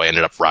guy who I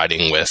ended up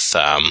riding with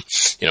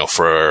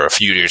for a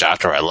few years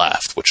after I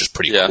left, which is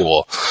pretty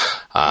cool.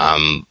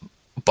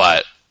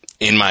 But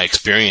in my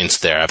experience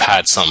there, I've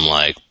had some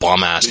like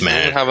bum ass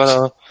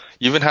man.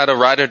 You even had a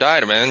ride or die,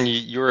 man.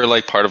 You were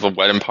like part of a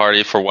wedding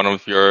party for one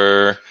of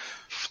your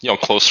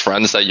close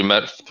friends that you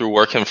met through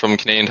working from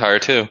Canadian Tire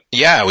too.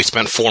 Yeah, we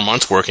spent 4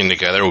 months working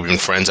together. We've been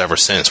friends ever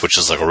since, which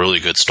is like a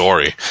really good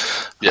story.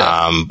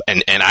 Yeah.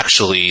 And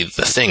actually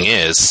the thing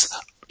is,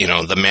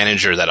 the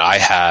manager that I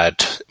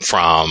had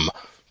from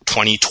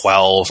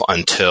 2012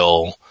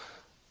 until,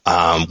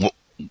 I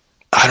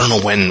don't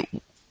know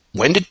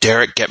when did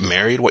Derek get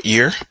married? What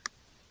year?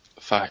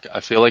 Fuck,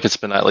 I feel like it's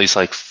been at least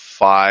like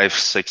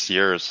 5-6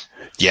 years.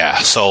 Yeah.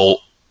 So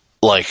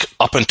like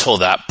up until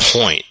that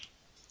point,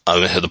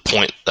 the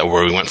point that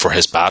where we went for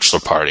his bachelor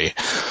party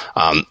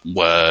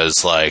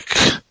was like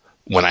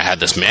when I had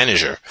this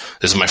manager.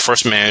 This is my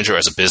first manager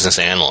as a business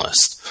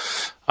analyst.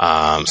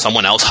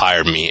 Someone else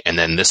hired me, and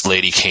then this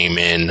lady came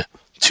in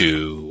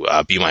to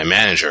be my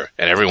manager,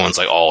 and everyone's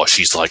like, oh,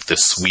 she's like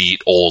this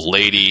sweet old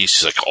lady.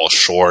 She's like all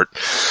short.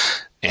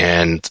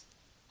 And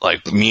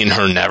like me and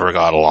her never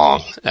got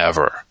along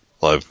ever.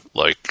 Like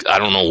I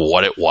don't know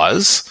what it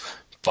was,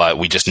 but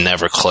we just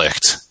never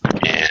clicked.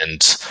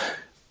 And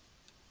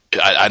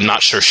I'm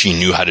not sure she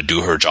knew how to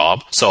do her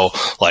job. So,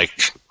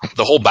 like,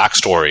 the whole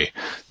backstory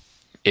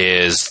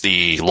is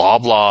the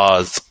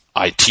Loblaws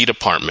IT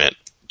department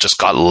just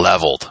got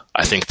leveled.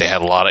 I think they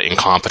had a lot of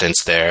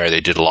incompetence there. They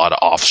did a lot of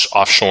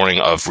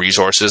offshoring of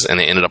resources, and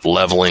they ended up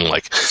leveling,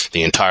 like,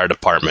 the entire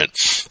department.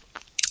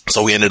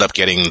 So we ended up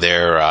getting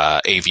their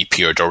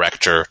AVP or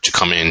director to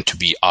come in to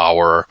be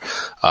our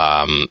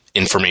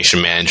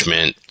information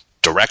management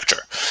director.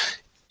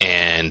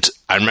 And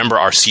I remember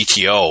our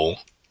CTO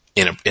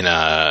in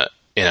a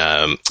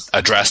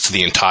address to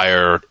the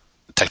entire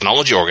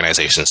technology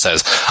organization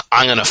says,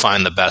 I'm going to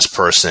find the best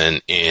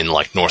person in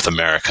like North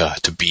America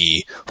to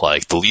be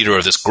like the leader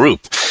of this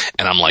group.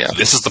 And I'm like,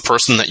 This is the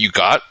person that you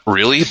got?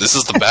 Really? This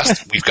is the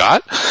best we've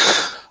got?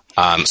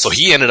 So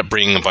he ended up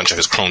bringing a bunch of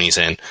his cronies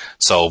in.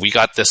 So we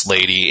got this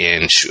lady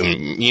in.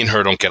 Me and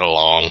her don't get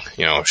along.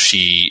 You know,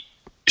 she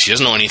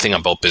doesn't know anything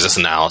about business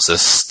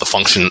analysis.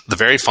 The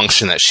very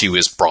function that she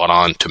was brought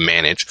on to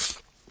manage.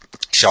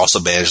 She also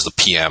managed the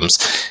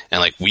PMs,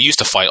 and like we used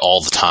to fight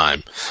all the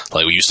time.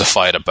 Like we used to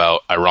fight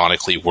about,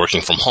 ironically,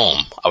 working from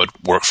home. I would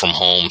work from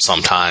home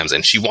sometimes,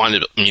 and she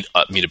wanted me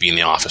to be in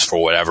the office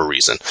for whatever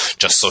reason,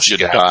 just so she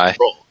could have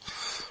control.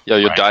 Yeah,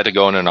 you'd die to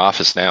go in an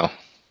office now.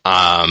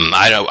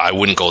 I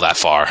wouldn't go that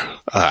far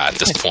at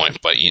this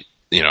point, but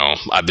you know,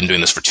 I've been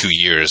doing this for 2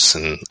 years,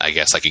 and I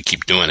guess I could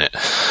keep doing it.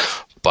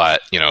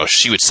 But you know,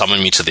 she would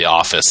summon me to the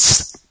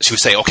office. She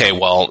would say, "Okay,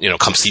 well, you know,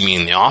 come see me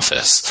in the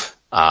office."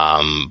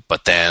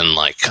 But then,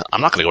 like,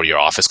 I'm not going to go to your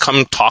office.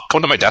 Come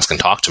to my desk and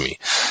talk to me.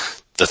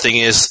 The thing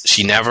is,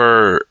 she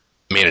never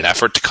made an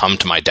effort to come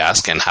to my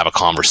desk and have a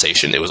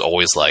conversation. It was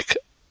always like,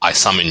 I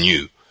summon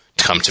you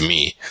to come to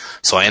me.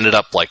 So I ended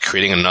up like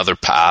creating another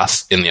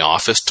path in the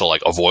office to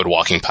like avoid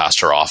walking past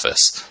her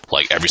office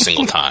like every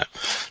single time,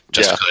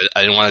 just because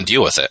I didn't want to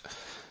deal with it.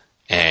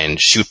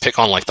 And she would pick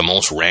on like the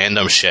most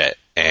random shit,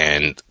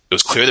 and it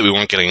was clear that we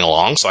weren't getting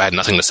along. So I had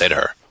nothing to say to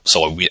her.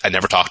 So I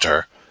never talked to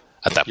her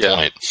at that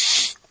point.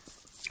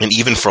 And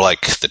even for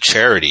like the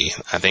charity,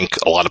 I think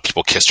a lot of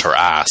people kissed her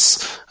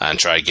ass and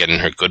tried to get in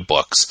her good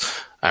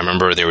books. I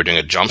remember they were doing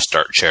a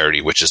Jumpstart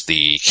charity, which is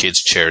the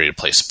kids' charity to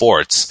play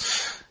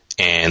sports.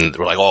 And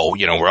we're like, oh,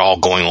 you know, we're all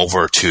going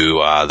over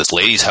to this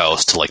lady's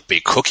house to like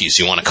bake cookies.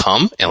 You want to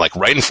come? And like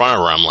right in front of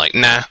her, I'm like,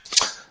 nah,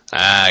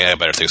 I got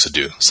better things to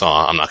do. So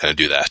I'm not going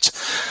to do that.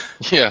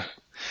 Yeah.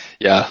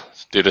 Yeah.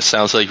 Dude, it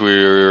sounds like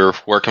we're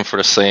working for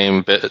the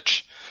same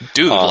bitch.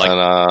 Dude,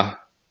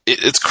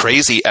 it's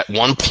crazy. At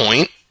one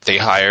point, they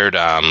hired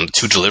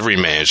 2 delivery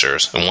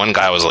managers, and one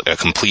guy was like a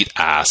complete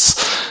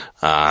ass.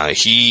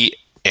 He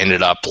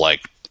ended up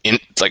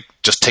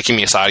just taking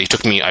me aside. He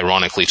took me,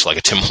 ironically, to like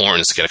a Tim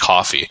Hortons to get a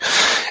coffee,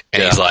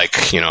 and he's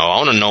like, you know, I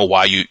want to know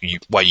why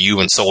you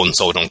and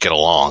so don't get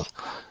along.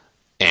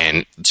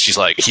 And he's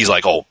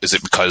like, oh, is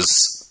it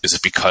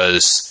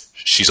because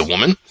she's a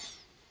woman?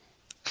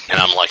 And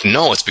I'm like,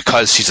 no, it's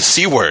because she's a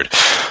C word.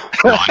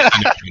 No,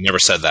 I never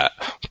said that,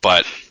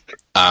 but.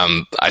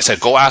 I said,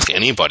 go ask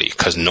anybody,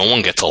 because no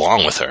one gets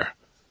along with her.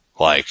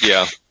 Like,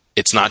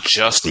 it's not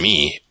just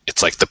me.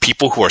 It's like the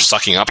people who are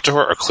sucking up to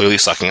her are clearly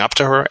sucking up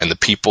to her, and the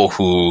people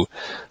who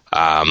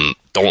don't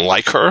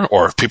like her,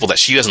 or people that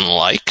she doesn't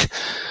like,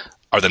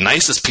 are the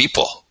nicest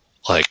people.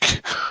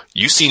 Like,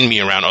 you've seen me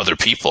around other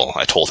people,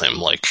 I told him.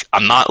 Like,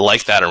 I'm not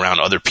like that around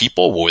other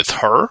people. With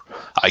her,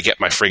 I get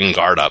my friggin'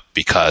 guard up,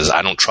 because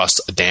I don't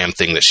trust a damn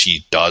thing that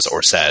she does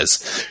or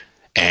says.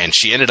 And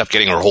she ended up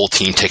getting her whole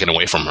team taken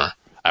away from her.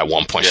 At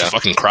one point, she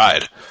fucking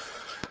cried.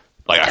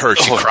 Like, I heard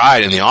she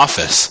cried in the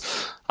office.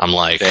 I'm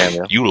like,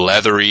 damn, you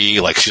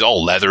leathery. Like, she's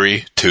all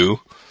leathery, too.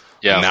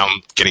 Yeah. Now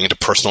I'm getting into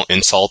personal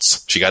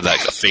insults. She got that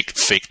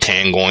fake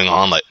tan going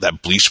on, like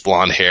that bleached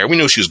blonde hair. We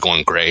knew she was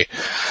going gray.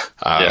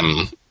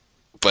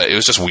 But it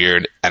was just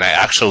weird. And I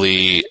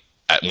actually,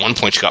 at one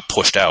point, she got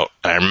pushed out.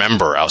 And I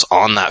remember I was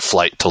on that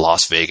flight to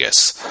Las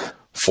Vegas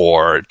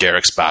for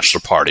Derek's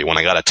bachelor party when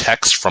I got a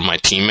text from my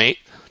teammate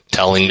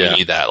telling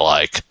me that,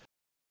 like,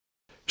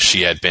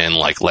 she had been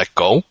like let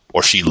go,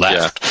 or she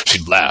left. She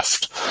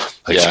left.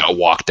 Like she got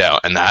walked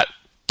out, and that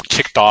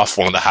kicked off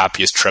one of the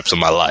happiest trips of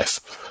my life.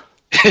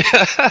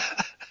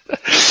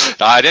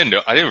 I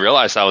didn't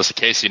realize that was the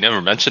case. You never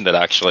mentioned it,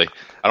 actually.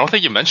 I don't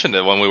think you mentioned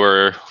it when we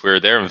were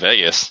there in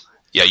Vegas.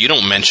 Yeah, you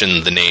don't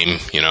mention the name.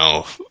 You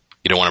know,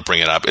 you don't want to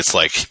bring it up. It's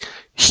like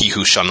he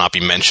who shall not be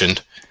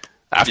mentioned.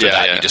 After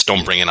that, you just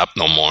don't bring it up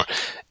no more.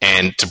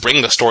 And to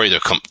bring the story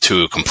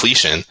to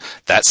completion,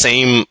 that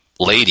same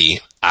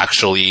lady.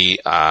 Actually,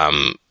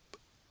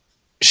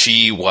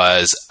 she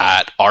was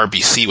at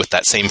RBC with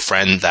that same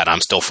friend that I'm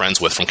still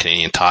friends with from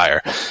Canadian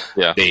Tire.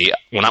 Yeah.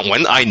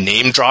 When I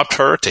name dropped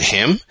her to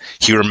him,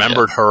 he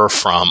remembered her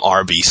from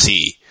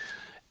RBC,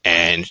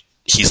 and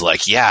he's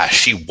like, "Yeah,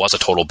 she was a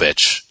total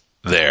bitch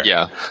there.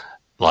 Yeah,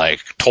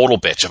 like total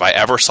bitch. If I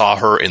ever saw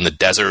her in the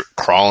desert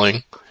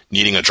crawling,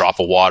 needing a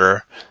drop of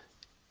water,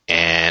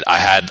 and I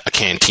had a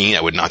canteen,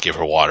 I would not give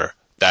her water.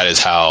 that is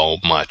how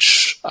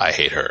much I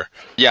hate her.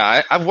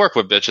 Yeah, I've worked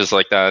with bitches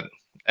like that,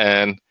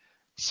 and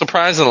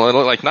surprisingly,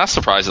 like not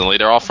surprisingly,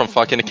 they're all from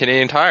fucking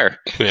Canadian Tire.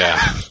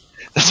 Yeah.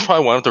 That's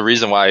probably one of the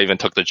reasons why I even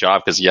took the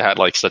job, because you had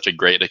like such a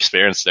great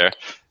experience there,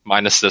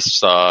 minus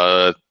this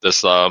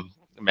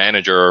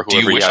manager or Do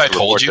whoever you wish had I to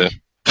told report you?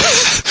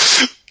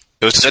 to.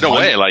 It was just In a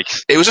way, like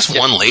it was just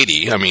one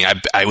lady. I mean,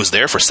 I was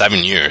there for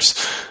 7 years.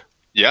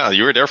 yeah,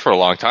 you were there for a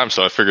long time,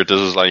 so I figured this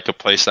is like a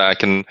place that I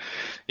can,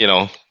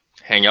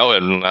 hang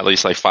out in at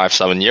least like 5,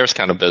 7 years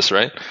kind of biz,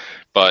 right?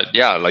 But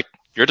yeah, like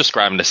you're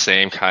describing the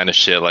same kind of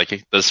shit.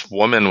 Like this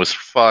woman was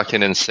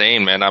fucking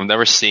insane, man. I've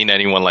never seen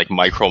anyone like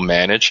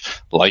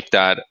micromanage like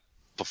that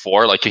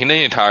before. Like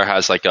Canadian Tire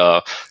has like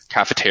a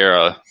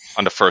cafeteria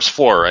on the first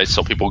floor, right?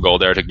 So people go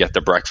there to get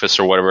their breakfast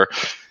or whatever.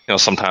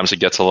 Sometimes it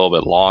gets a little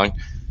bit long.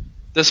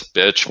 This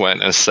bitch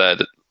went and said,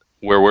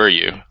 "Where were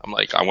you?" I'm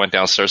like, "I went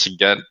downstairs to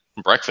get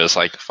breakfast."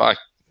 Like, fuck.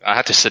 I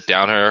had to sit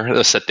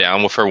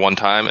down with her one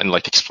time and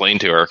like explain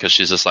to her, because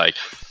she's just like,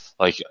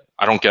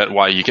 I don't get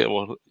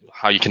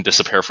how you can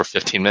disappear for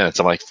 15 minutes.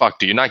 I'm like, fuck,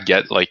 do you not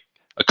get like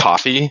a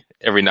coffee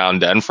every now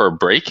and then for a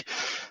break?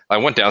 I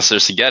went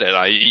downstairs to get it.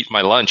 I eat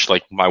my lunch,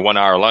 like my 1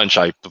 hour lunch.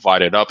 I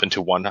divide it up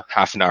into one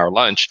half an hour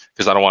lunch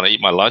because I don't want to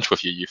eat my lunch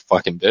with you, you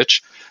fucking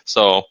bitch.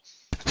 So,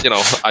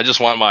 I just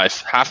want my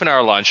half an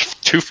hour lunch,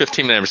 2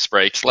 15-minute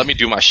breaks. Let me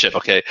do my shit,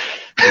 okay?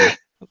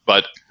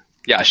 But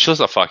yeah, she was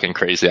a fucking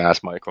crazy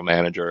ass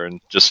micromanager, and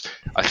just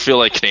I feel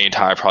like Canadian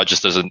Tire probably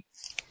just doesn't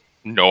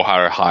know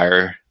how to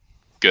hire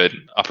good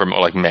upper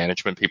like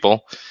management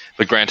people.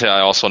 But granted, I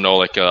also know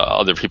like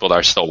other people that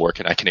are still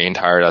working at Canadian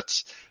Tire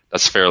that's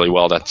fairly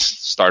well. That's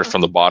started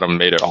from the bottom,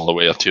 made it all the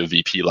way up to a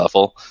VP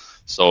level.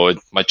 So it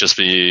might just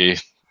be,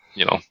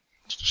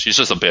 she's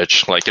just a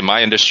bitch. Like in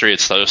my industry,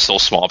 it's so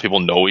small.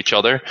 People know each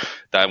other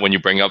that when you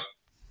bring up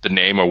the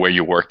name or where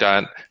you worked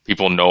at,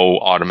 people know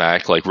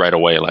automatic, like right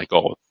away, like,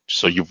 oh,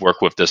 so you've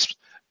worked with this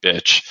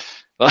bitch.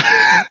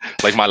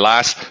 Like my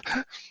last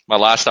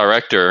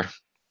director,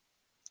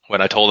 when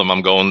I told him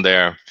I'm going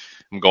to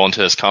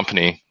this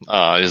company,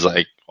 he's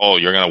like, "Oh,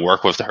 you're gonna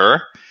work with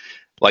her?"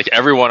 Like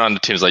everyone on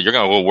the team is like, "You're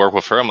gonna go work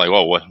with her?" I'm like,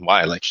 "Oh, what?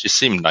 Why?" Like she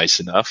seemed nice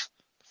enough.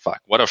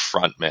 Fuck, what a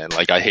front, man.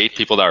 Like I hate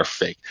people that are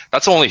fake.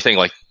 That's the only thing.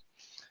 Like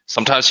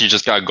sometimes you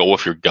just gotta go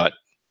with your gut.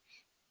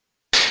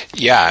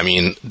 Yeah, I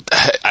mean,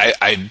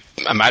 I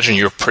imagine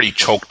you're pretty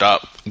choked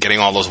up getting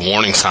all those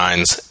warning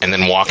signs and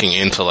then walking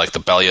into like the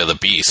belly of the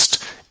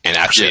beast and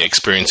actually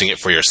experiencing it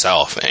for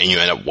yourself, and you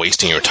end up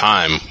wasting your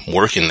time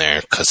working there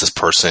because this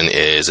person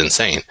is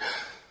insane.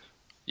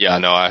 Yeah,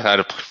 no, I had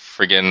a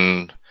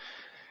friggin',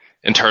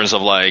 in terms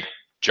of like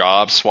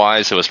jobs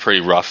wise, it was pretty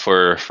rough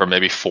for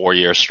maybe 4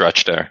 year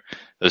stretch there.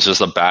 It was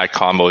just a bad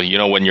combo.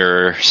 When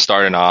you're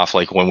starting off,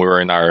 like when we were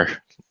in our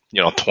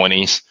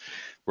 20s,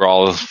 we're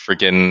all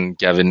freaking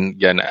getting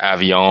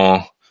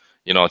avion,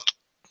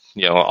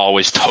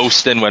 always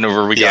toasting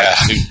whenever we got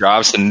new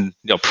jobs and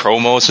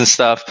promos and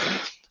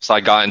stuff. So I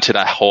got into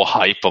that whole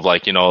hype of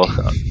like,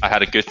 I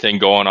had a good thing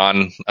going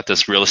on at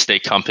this real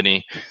estate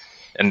company,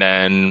 and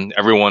then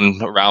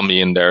everyone around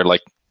me and their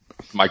like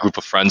my group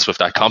of friends with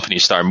that company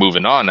started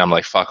moving on. And I'm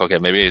like, fuck, okay,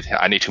 maybe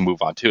I need to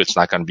move on too. It's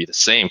not going to be the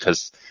same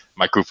because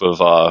my group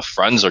of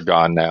friends are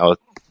gone now.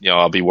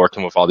 I'll be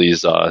working with all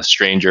these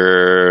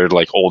stranger,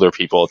 like older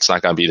people. It's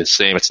not going to be the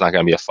same. It's not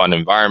going to be a fun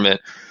environment.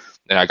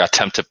 And I got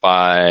tempted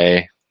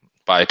by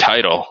a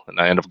title, and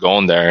I ended up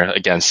going there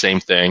again.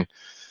 Same thing.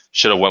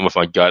 Should have went with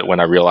my gut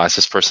when I realized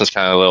this person's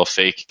kind of a little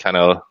fake. Kind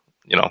of,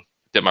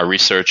 did my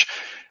research.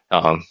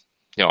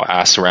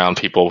 Asked around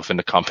people within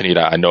the company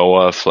that I know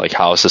of, like,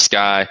 how is this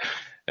guy?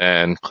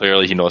 And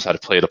clearly he knows how to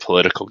play the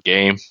political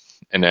game,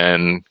 and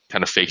then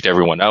kind of faked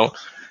everyone out.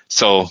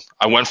 So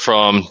I went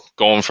from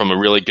going from a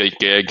really good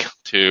gig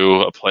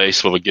to a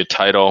place with a good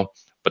title,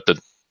 but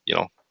the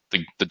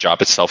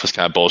job itself is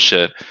kind of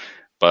bullshit.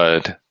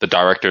 But the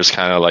director is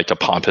kind of like a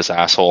pompous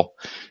asshole.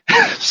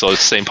 So the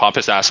same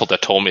pompous asshole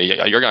that told me,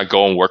 "You're gonna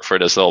go and work for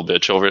this little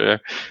bitch over there."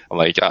 I'm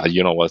like,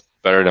 you know what?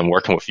 Better than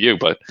working with you,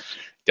 but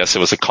guess it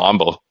was a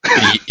combo.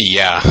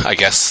 Yeah, I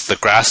guess the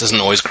grass isn't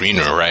always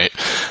greener, right?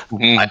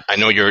 Mm-hmm. I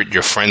know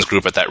your friends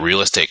group at that real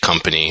estate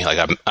company.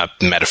 Like I've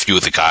met a few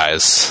of the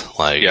guys.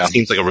 Like it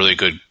seems like a really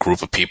good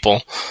group of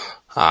people.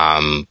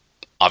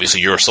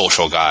 Obviously, you're a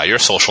social guy. You're a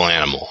social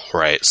animal,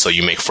 right? So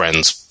you make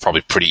friends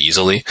probably pretty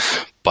easily.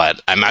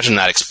 But I imagine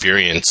that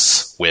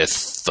experience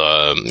with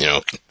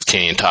the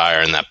Canadian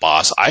Tire and that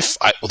boss.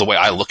 The way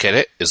I look at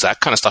it is that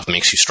kind of stuff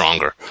makes you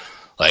stronger.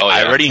 Like,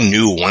 I already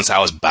knew once I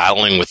was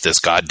battling with this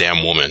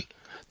goddamn woman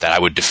that I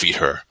would defeat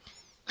her.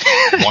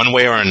 One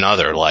way or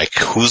another. Like,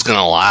 who's going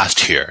to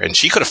last here? And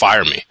she could have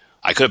fired me.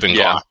 I could have been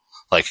gone.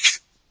 Like,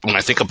 when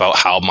I think about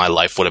how my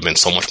life would have been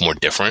so much more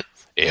different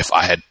if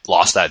I had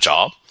lost that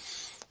job,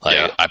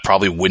 like, I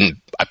probably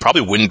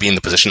wouldn't be in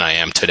the position I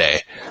am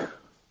today.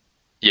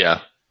 Yeah.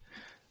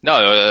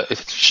 No,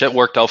 shit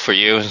worked out for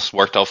you. It's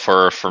worked out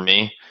for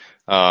me.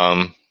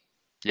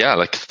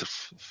 Like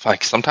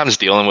sometimes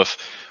dealing with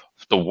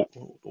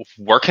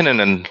working in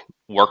a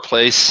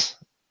workplace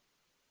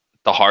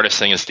the hardest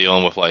thing is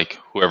dealing with like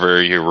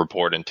whoever you're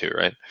reporting to,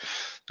 right?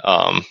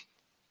 Um,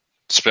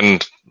 it's been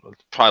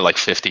probably like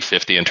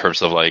 50-50 in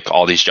terms of like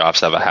all these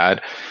jobs I've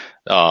had,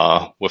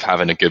 with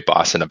having a good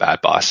boss and a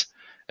bad boss.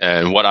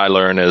 And what I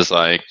learned is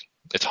like,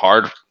 it's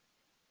hard.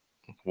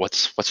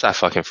 What's that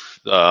fucking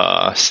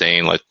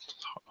saying? Like,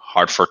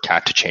 hard for a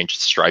cat to change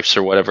its stripes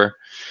or whatever.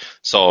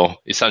 So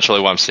essentially,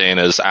 what I'm saying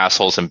is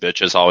assholes and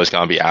bitches always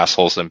gonna be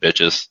assholes and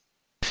bitches.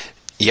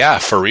 Yeah,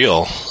 for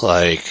real.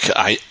 Like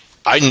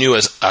I knew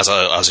as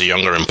a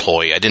younger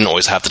employee, I didn't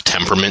always have the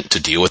temperament to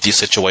deal with these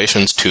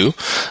situations too.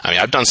 I mean,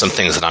 I've done some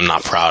things that I'm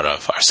not proud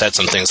of. I've said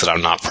some things that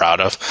I'm not proud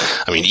of.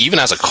 I mean, even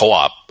as a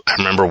co-op, I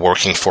remember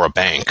working for a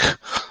bank.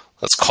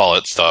 Let's call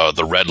it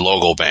the Red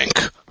Logo Bank.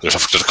 There's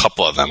a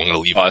couple of them. I'm going to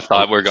leave. I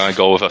thought we were gonna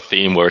go with a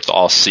theme where it's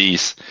all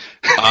C's.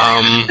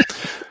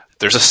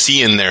 There's a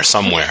C in there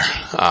somewhere,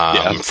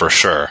 for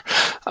sure.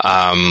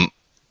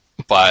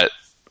 But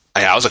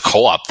I was a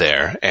co-op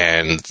there,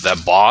 and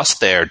the boss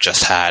there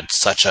just had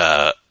such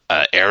a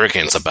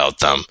arrogance about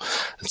them.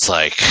 It's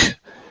like,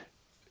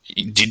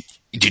 did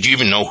you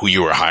even know who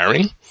you were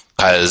hiring?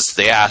 Because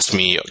they asked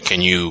me,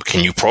 can you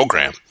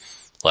program?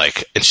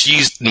 Like, and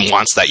she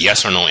wants that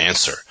yes or no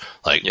answer.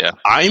 Like, Yeah.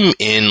 I'm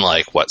in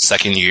like what,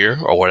 second year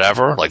or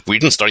whatever. Like, we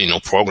didn't study no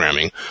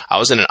programming. I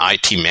was in an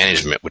IT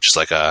management, which is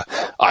like a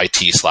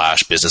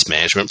IT/business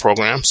management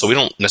program. So we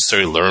don't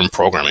necessarily learn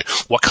programming.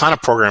 What kind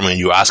of programming are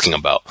you asking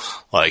about?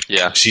 Like,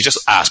 Yeah. she just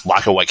asked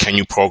black and white, can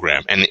you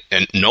program? And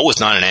no is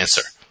not an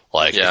answer.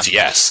 Like, Yeah. it's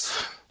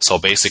yes. So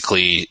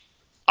basically,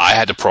 I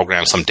had to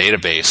program some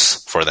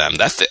database for them.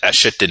 That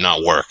shit did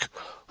not work,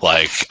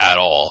 like, at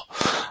all.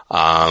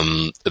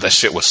 That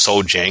shit was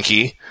so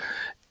janky,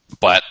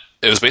 but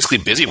it was basically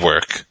busy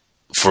work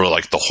for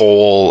like the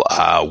whole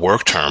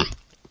work term.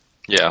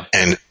 Yeah.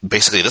 And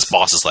basically, this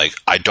boss is like,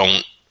 I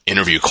don't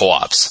interview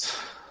co-ops.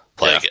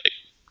 Like,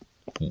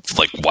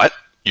 like what?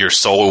 You're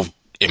so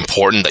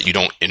important that you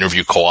don't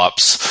interview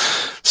co-ops.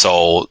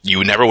 So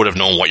you never would have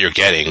known what you're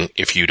getting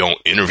if you don't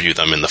interview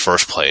them in the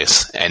first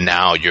place. And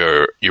now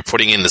you're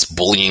putting in this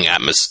bullying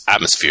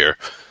atmosphere.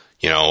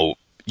 You know,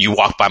 you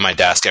walk by my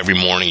desk every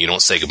morning, you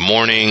don't say good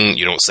morning,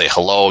 you don't say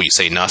hello, you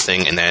say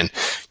nothing, and then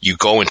you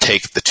go and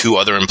take the two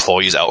other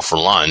employees out for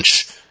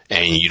lunch,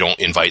 and you don't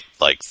invite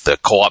like the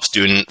co-op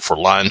student for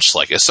lunch.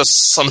 Like, it's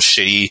just some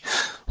shitty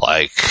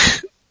like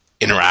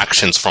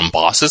interactions from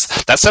bosses.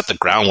 That set the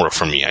groundwork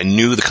for me. I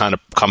knew the kind of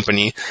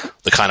company,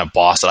 the kind of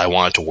boss that I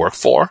wanted to work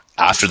for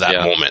after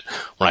that moment.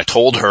 When I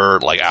told her,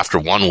 like, after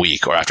 1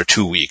 week or after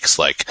 2 weeks,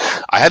 like,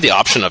 I had the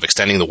option of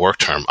extending the work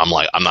term. I'm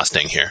like, I'm not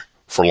staying here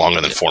for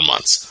longer than 4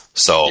 months.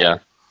 So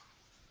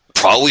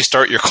probably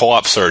start your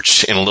co-op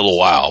search in a little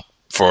while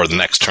for the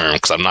next term,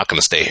 because I'm not going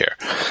to stay here.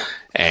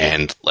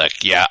 And like,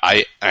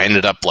 I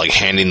ended up like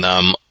handing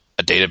them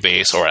a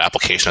database or an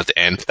application at the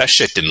end. That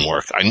shit didn't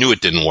work. I knew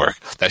it didn't work.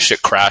 That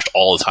shit crashed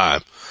all the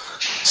time.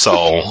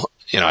 So,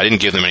 I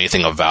didn't give them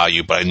anything of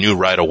value, but I knew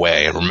right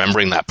away, and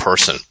remembering that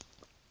person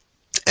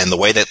and the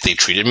way that they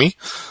treated me,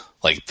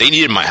 like, they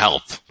needed my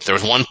help. There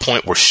was one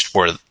point where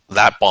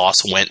that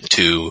boss went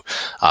to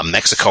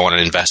Mexico on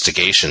an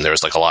investigation. There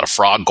was like a lot of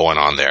fraud going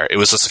on there. It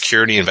was a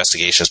security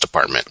investigations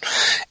department.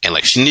 And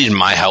like, she needed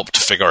my help to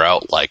figure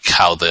out like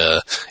how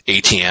the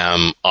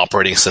ATM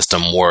operating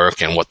system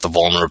worked and what the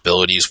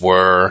vulnerabilities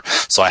were.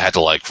 So I had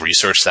to like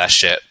research that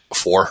shit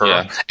for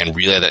her and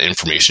relay that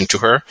information to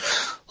her.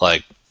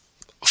 Like,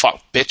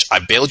 fuck, bitch, I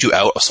bailed you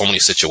out of so many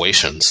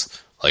situations.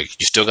 Like,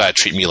 you still gotta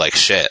treat me like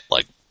shit.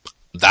 Like,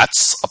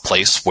 that's a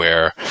place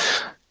where,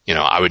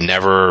 I would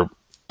never...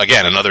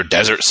 Again, another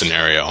desert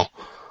scenario.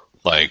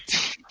 Like,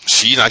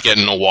 she's not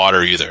getting no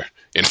water either.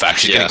 In fact,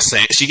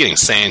 she's getting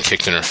sand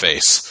kicked in her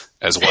face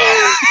as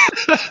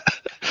well.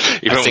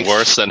 Even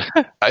worse than...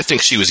 I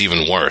think she was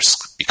even worse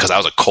because I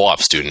was a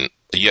co-op student.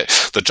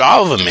 The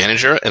job of a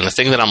manager, and the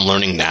thing that I'm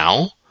learning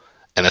now,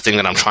 and the thing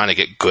that I'm trying to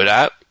get good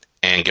at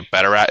and get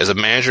better at, is a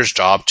manager's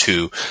job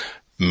to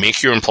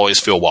make your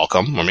employees feel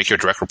welcome, or make your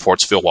direct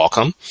reports feel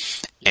welcome,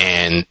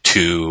 and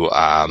to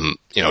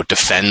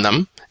defend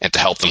them and to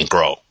help them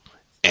grow.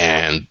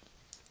 And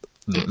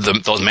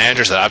those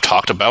managers that I've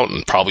talked about,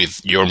 and probably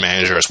your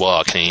manager as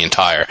well, Canadian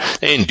Tire,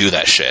 they didn't do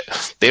that shit.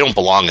 They don't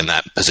belong in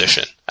that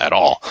position at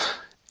all.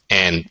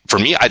 And for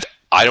me,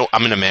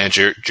 I'm in a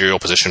managerial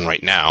position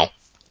right now.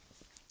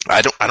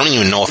 I don't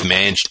even know if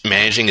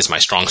managing is my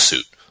strong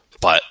suit.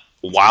 But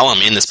while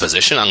I'm in this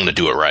position, I'm going to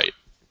do it right.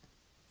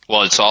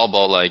 Well, it's all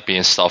about like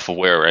being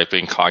self-aware, right?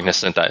 Being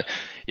cognizant that,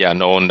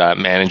 knowing that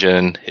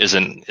managing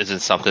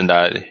isn't something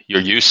that you're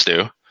used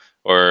to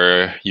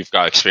or you've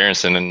got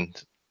experience in,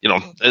 and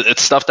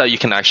it's stuff that you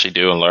can actually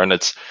do and learn.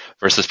 It's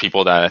versus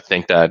people that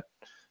think that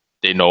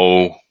they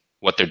know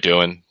what they're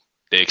doing.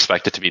 They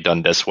expect it to be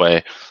done this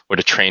way, or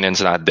the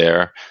training's not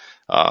there.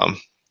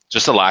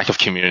 Just a lack of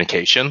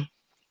communication,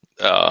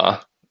 and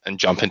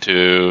jump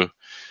into,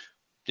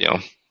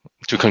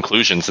 to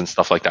conclusions and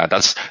stuff like that.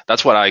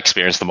 That's what I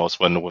experienced the most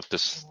with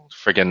this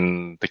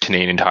friggin' the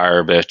Canadian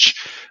Tire bitch,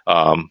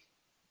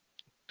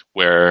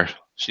 where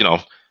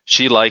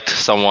she liked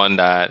someone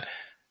that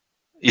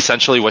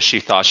essentially what she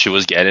thought she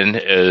was getting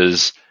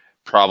is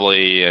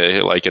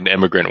probably like an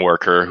immigrant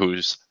worker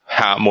who's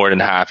more than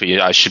happy.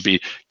 I should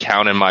be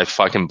counting my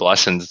fucking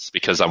blessings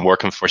because I'm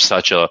working for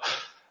such a,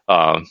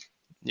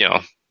 you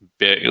know,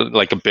 big,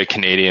 like a big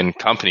Canadian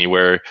company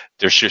where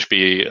there should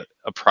be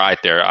a pride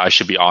there. I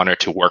should be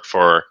honored to work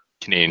for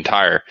Canadian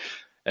Tire.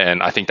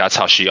 And I think that's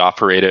how she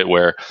operated,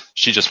 where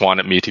she just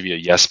wanted me to be a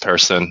yes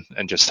person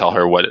and just tell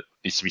her what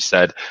needs to be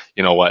said.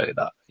 You know what,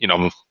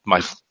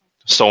 my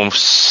so and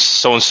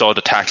so,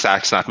 the tax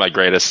act's not my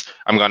greatest.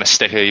 I'm going to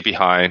stay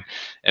behind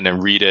and then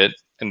read it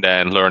and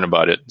then learn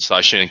about it. So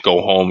I shouldn't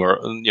go home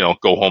or,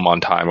 go home on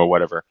time or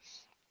whatever.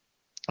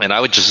 And I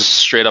would just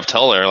straight up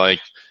tell her like,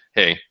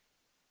 hey,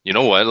 you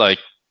know what, like,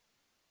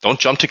 don't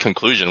jump to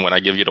conclusion when I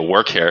give you the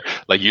work here.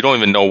 Like, you don't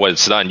even know what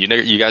it's done.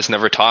 You guys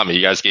never taught me.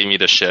 You guys gave me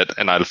the shit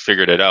and I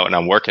figured it out and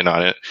I'm working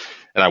on it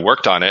and I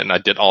worked on it and I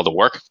did all the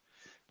work.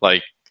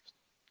 Like,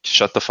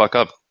 shut the fuck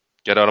up.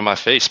 Get out of my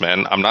face,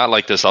 man. I'm not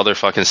like this other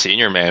fucking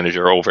senior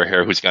manager over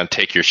here who's going to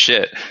take your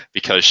shit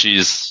because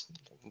she's,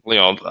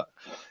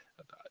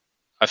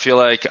 I feel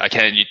like I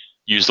can't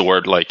use the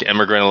word like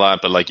immigrant a lot,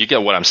 but like you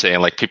get what I'm saying.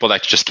 Like people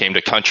that just came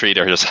to country,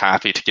 they're just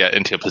happy to get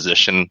into a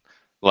position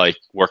like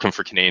working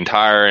for Canadian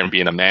Tire and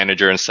being a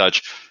manager and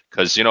such,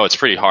 because it's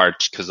pretty hard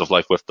because of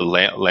like with the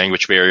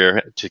language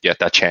barrier to get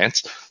that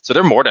chance. So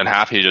they're more than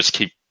happy to just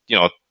keep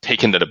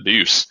taking the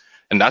abuse,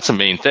 and that's the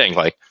main thing.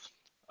 Like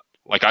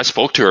I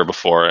spoke to her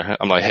before.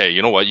 I'm like, hey,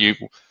 you know what?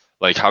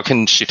 How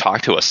can she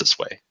talk to us this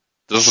way?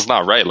 This is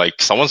not right.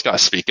 Like someone's got to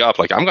speak up.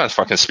 Like I'm gonna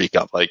fucking speak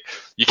up. Like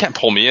you can't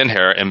pull me in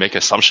here and make an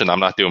assumption I'm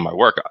not doing my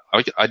work.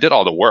 I did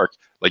all the work.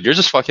 Like you're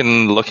just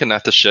fucking looking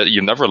at the shit.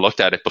 You never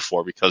looked at it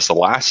before because the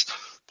last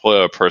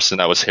person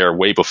that was here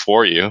way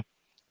before you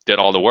did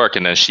all the work,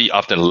 and then she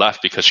upped and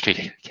left because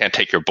she can't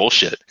take your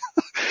bullshit.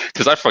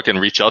 Because I fucking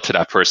reach out to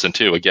that person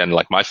too. Again,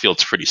 like my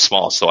field's pretty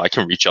small, so I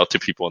can reach out to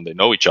people and they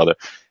know each other,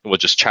 and we'll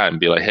just chat and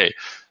be like, hey,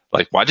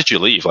 like why did you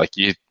leave? Like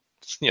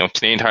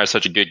Canadian Tire is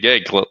such a good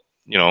gig.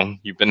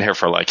 You've been here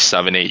for like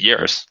 7-8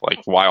 years. Like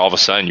why all of a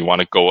sudden you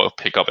want to go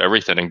pick up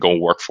everything and go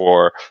work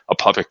for a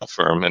public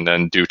firm and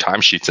then do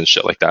timesheets and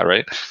shit like that,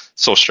 right?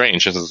 So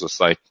strange. It's just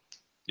like,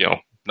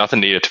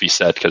 nothing needed to be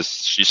said because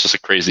she's just a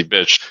crazy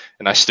bitch,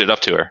 and I stood up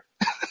to her.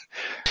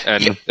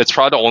 And it's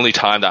probably the only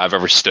time that I've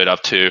ever stood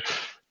up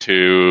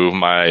to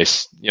my,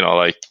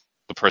 like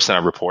the person I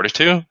reported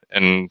to,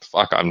 and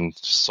fuck, I'm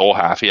so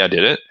happy I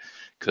did it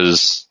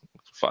because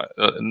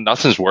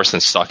nothing's worse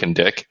than sucking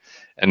dick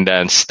and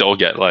then still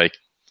get like,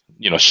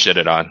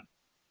 shitted on.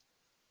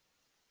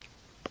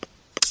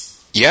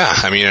 Yeah,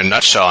 I mean, in a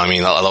nutshell, I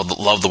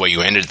love the way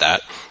you ended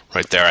that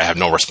right there. I have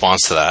no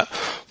response to that,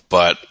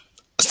 but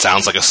it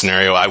sounds like a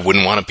scenario I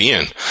wouldn't want to be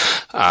in.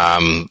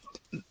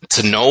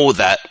 To know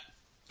that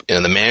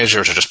the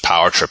managers are just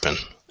power tripping,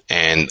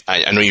 and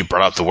I know you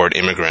brought up the word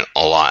immigrant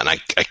a lot, and I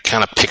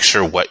kind of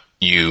picture what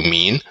you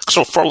mean.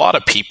 So for a lot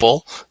of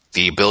people,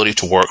 the ability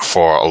to work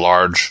for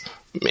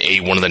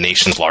one of the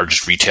nation's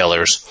largest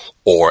retailers,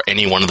 or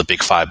any one of the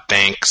big 5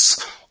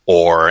 banks,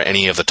 or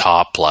any of the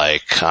top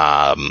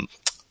firms,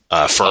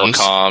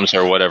 telecoms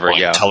or whatever,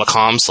 yeah,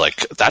 telecoms,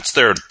 like that's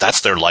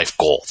their life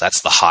goal.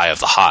 That's the high of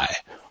the high,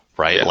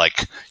 right? Yeah.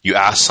 Like you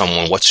ask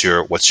someone, what's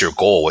your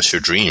goal? What's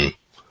your dream?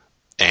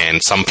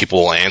 And some people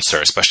will answer,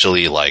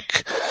 especially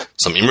like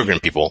some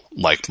immigrant people,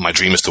 like my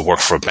dream is to work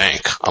for a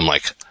bank. I'm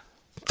like,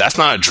 that's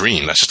not a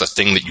dream. That's just a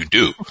thing that you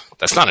do.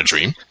 That's not a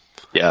dream.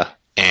 Yeah.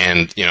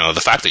 And,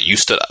 the fact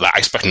that I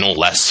expect no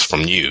less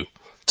from you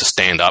to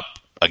stand up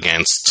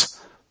against,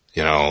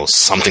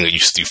 something that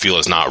you feel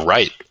is not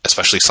right,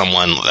 especially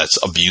someone that's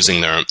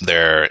abusing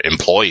their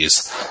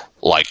employees,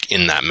 like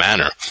in that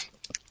manner.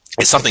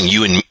 It's something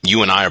you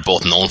and I are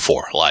both known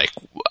for. Like,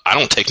 I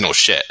don't take no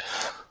shit.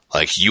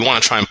 Like, you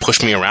want to try and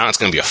push me around, it's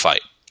going to be a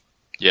fight.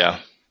 Yeah.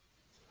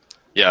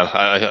 Yeah.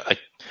 I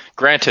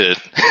granted,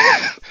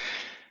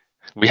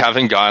 we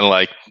haven't gotten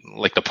like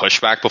the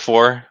pushback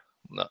before.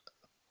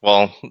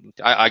 Well,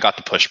 I got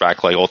the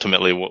pushback. Like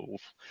ultimately,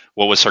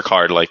 what was her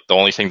card? Like the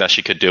only thing that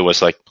she could do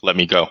was like let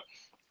me go.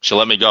 She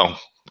let me go.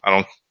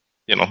 I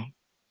don't,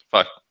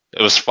 fuck.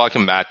 It was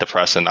fucking mad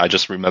depressing. I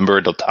just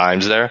remember the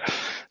times there.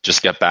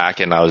 Just get back,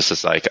 and I was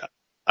just like,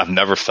 I've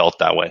never felt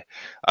that way.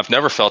 I've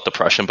never felt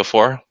depression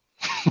before,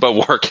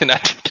 but working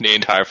at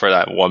Canadian Tire for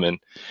that woman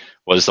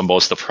was the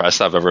most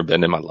depressed I've ever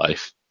been in my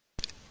life.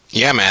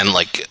 Yeah, man.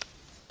 Like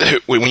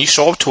when you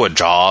show up to a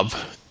job,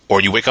 or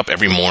you wake up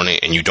every morning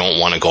and you don't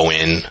want to go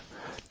in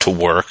to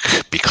work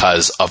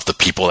because of the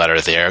people that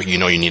are there, you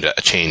need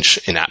a change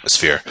in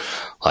atmosphere.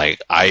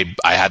 Like I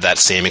had that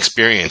same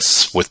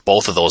experience with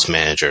both of those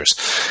managers,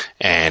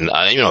 and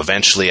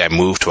eventually I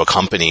moved to a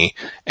company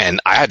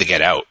and I had to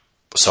get out.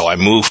 So I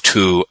moved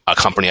to a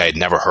company I had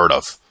never heard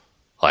of.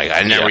 Like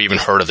I never even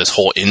heard of this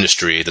whole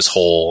industry, this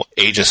whole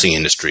agency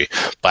industry,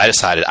 but I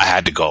decided I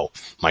had to go.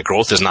 My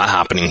growth is not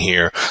happening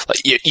here. Like,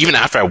 even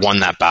after I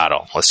won that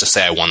battle, let's just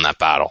say I won that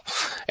battle,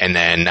 and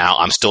then now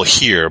I'm still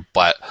here,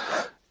 but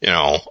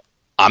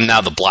I'm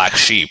now the black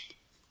sheep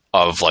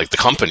of like the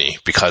company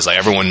because like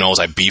everyone knows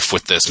I beef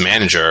with this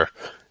manager,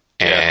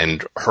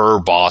 and her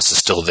boss is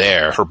still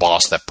there. Her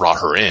boss that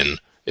brought her in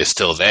is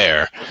still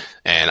there,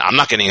 and I'm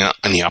not getting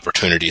any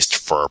opportunities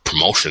for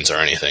promotions or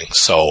anything.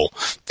 So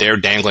they're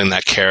dangling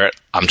that carrot.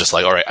 I'm just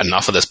like, all right,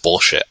 enough of this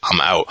bullshit.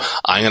 I'm out.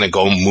 I'm going to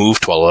go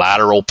move to a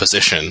lateral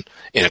position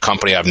in a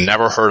company I've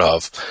never heard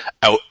of,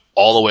 out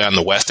all the way on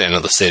the west end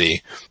of the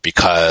city,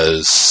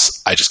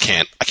 because I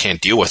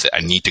can't deal with it.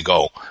 I need to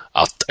go.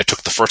 I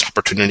took the first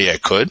opportunity I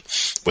could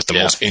with the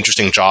most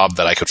interesting job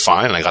that I could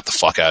find, and I got the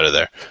fuck out of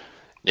there.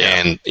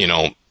 Yeah.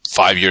 And,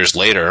 5 years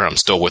later, I'm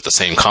still with the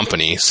same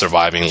company,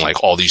 surviving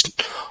like all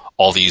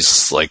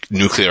these like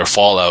nuclear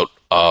fallout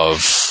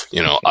of,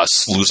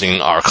 us losing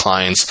our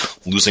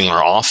clients, losing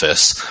our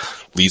office,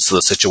 leads to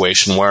the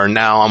situation where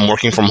now I'm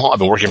working from home. I've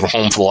been working from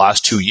home for the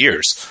last 2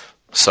 years.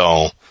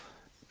 So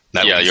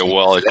you're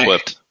well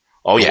equipped.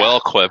 Oh, you're well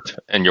equipped,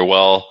 and you're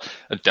well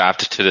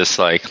adapted to this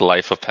like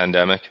life of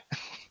pandemic.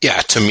 Yeah,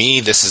 to me,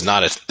 it's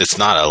not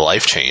a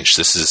life change.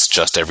 This is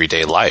just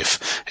everyday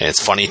life. And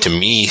it's funny to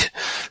me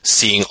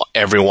seeing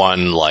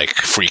everyone like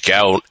freak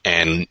out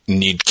and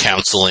need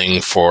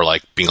counseling for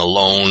like being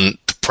alone,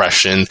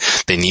 depression.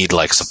 They need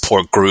like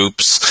support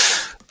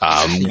groups.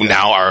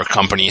 Now our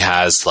company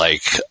has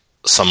like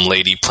some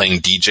lady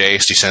playing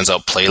DJ. She sends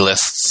out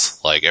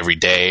playlists like every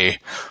day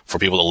for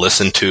people to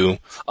listen to.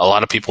 A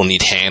lot of people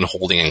need hand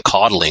holding and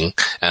coddling.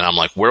 And I'm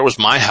like, where was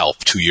my help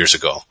 2 years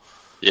ago?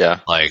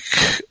 Yeah. Like,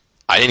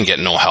 I didn't get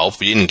no help.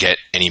 We didn't get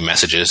any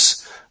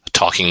messages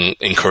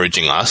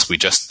encouraging us.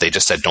 They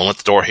just said, don't let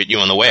the door hit you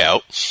on the way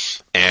out.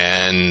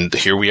 And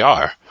here we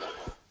are.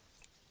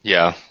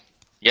 Yeah.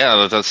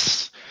 Yeah.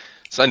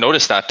 So I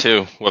noticed that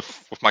too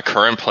with my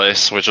current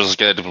place, which was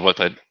good.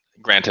 But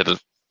granted,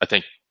 I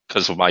think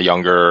because of my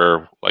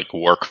younger like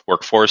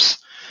workforce,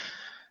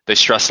 they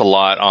stress a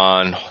lot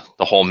on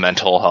the whole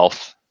mental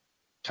health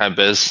kind of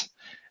biz.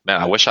 Man,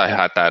 I wish I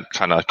had that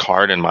kind of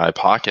card in my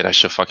pocket. I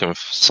should fucking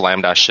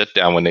slam that shit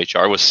down when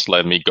HR was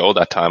letting me go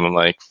that time. I'm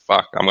like,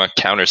 fuck, I'm going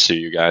to countersue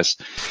you guys.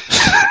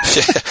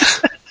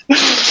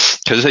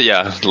 Because,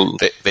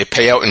 They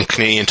pay out in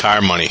Canadian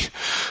Tire money.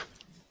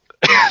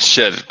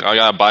 Shit, I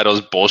got to buy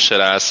those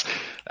bullshit-ass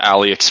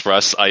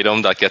AliExpress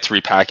item that gets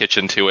repackaged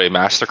into a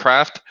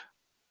Mastercraft.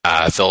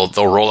 They'll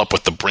roll up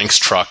with the Brinks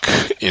truck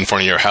in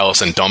front of your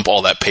house and dump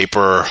all that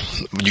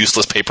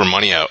useless paper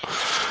money out.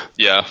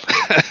 Yeah.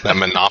 that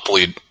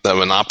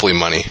monopoly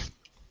money.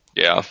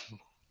 Yeah.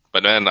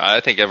 But then I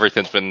think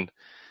everything's been,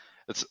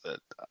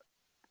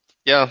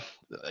 I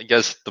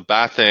guess the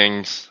bad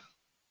things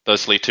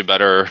does lead to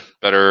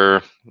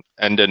better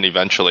ending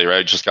eventually,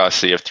 right? Just gotta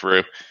see it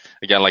through.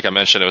 Again, like I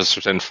mentioned, it was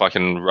been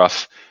fucking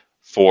rough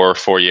for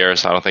 4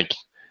 years. I don't think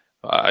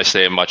I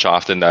say it much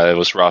often that it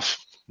was rough.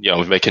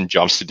 Making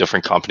jumps to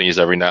different companies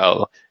every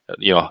now,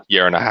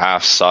 year and a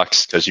half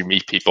sucks because you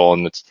meet people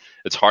and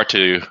it's hard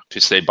to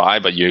stay by,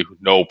 but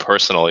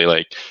personally,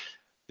 like,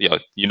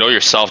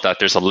 yourself that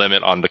there's a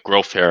limit on the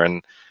growth here,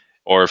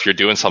 or if you're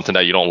doing something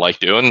that you don't like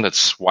doing,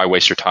 that's why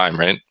waste your time,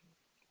 right?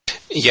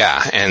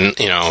 Yeah. And,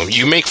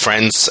 you make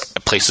friends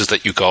at places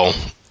that you go.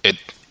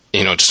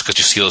 Just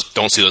because you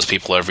don't see those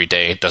people every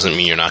day doesn't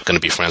mean you're not going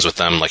to be friends with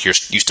them. Like you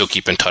still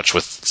keep in touch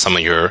with some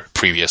of your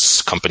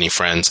previous company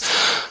friends.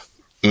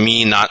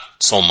 Me, not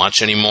so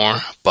much anymore,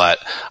 but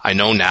I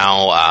know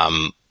now,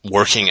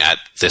 working at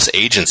this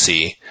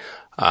agency,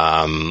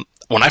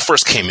 when I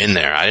first came in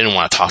there, I didn't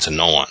want to talk to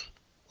no one.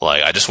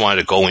 Like, I just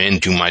wanted to go in,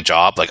 do my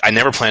job. Like, I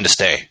never planned to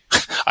stay.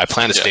 I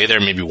planned to stay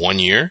there maybe 1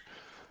 year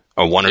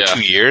or 1 or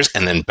 2 years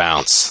and then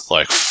bounce.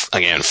 Like,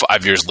 again,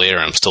 5 years later,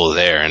 I'm still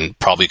there and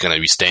probably going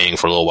to be staying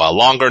for a little while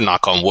longer,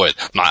 knock on wood.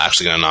 I'm not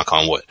actually going to knock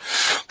on wood.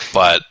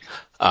 But,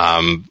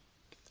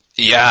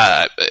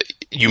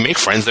 you make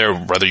friends there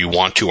whether you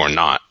want to or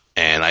not.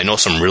 And I know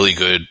some really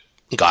good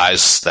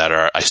guys that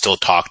I still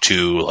talk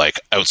to like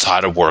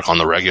outside of work on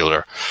the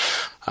regular,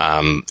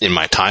 in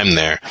my time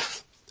there.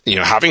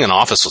 Having an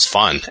office was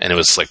fun, and it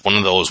was like one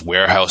of those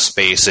warehouse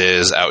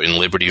spaces out in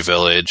Liberty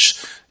Village.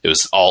 It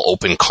was all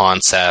open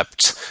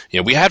concept.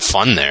 We had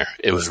fun there.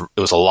 It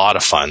was a lot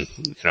of fun.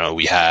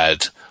 We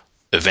had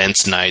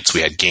events nights,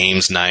 we had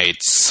games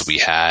nights, we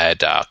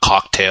had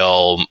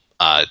cocktail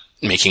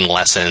making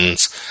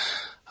lessons.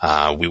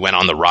 We went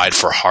on the Ride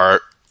for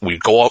Heart.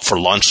 We'd go out for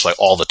lunch like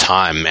all the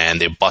time, man.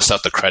 They bust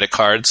out the credit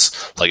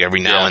cards like every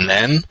now and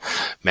then.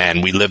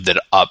 Man, we lived it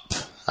up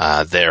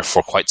there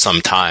for quite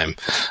some time.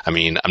 I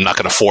mean, I'm not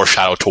going to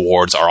foreshadow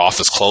towards our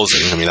office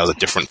closing. I mean, that was a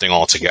different thing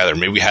altogether.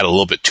 Maybe we had a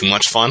little bit too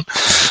much fun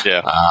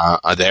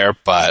there,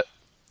 but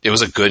it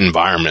was a good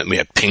environment. We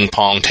had ping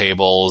pong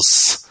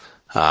tables.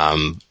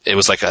 It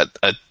was like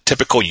a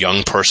typical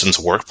young person's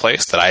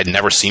workplace that I had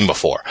never seen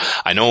before.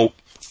 I know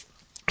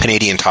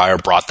Canadian Tire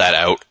brought that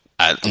out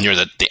near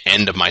the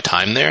end of my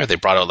time there. They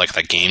brought out like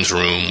the games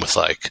room with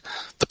like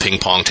the ping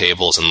pong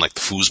tables and like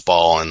the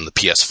foosball and the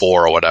PS4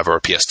 or whatever,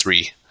 or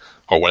PS3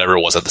 or whatever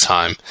it was at the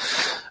time.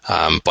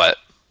 But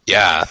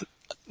yeah,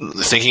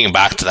 thinking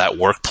back to that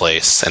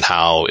workplace and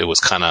how it was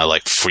kind of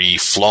like free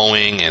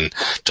flowing and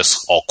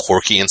just all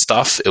quirky and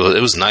stuff, it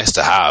was nice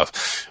to have.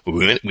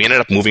 We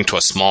ended up moving to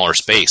a smaller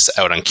space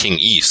out on King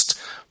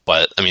East,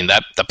 But I mean,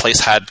 that place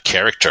had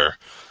character.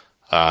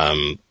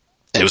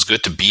 It was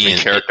good to be in.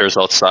 Characters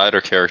outside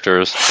or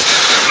characters?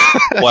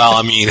 Well,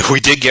 I mean, we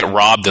did get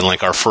robbed in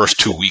like our first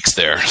 2 weeks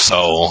there,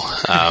 so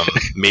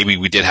maybe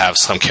we did have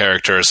some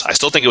characters. I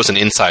still think it was an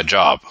inside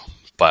job,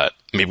 but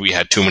maybe we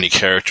had too many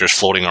characters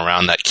floating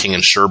around that King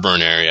and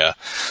Sherburne area,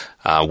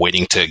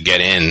 waiting to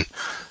get in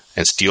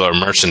and steal our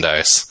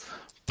merchandise.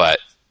 But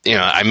you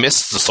know, I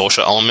miss the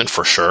social element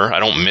for sure. I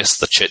don't miss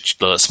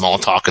the small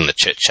talk and the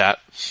chit chat.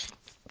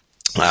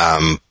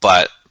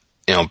 But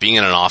you know, being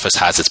in an office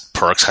has its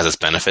perks, has its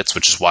benefits,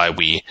 which is why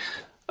we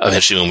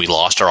eventually, when we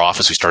lost our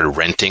office, we started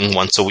renting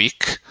once a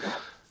week,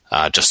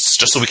 just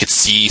so we could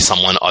see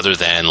someone other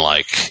than,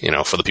 like, you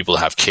know, for the people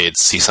that have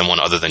kids, see someone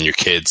other than your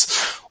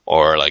kids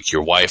or like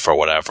your wife or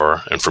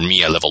whatever. And for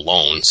me, I live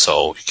alone,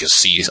 so you can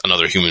see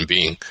another human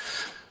being.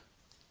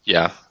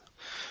 Yeah,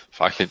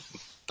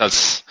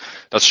 that's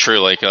true.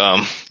 Like,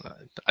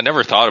 I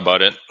never thought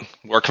about it.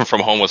 Working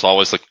from home was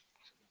always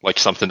like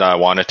something that I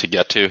wanted to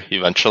get to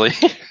eventually.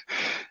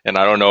 And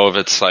I don't know if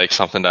it's like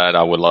something that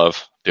I would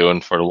love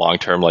doing for the long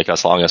term, like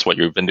as long as what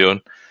you've been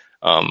doing.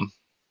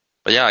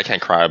 But yeah, I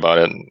can't cry about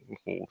it.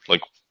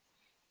 Like,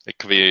 it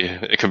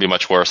could be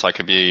much worse. I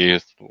could be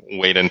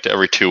waiting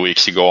every 2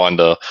 weeks to go on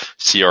the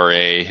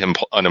CRA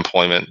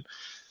unemployment,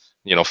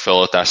 you know,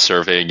 fill out that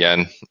survey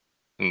again,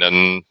 and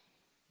then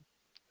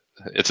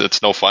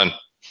it's no fun.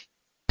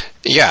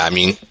 Yeah, I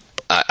mean,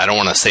 I don't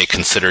want to say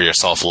consider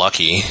yourself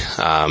lucky,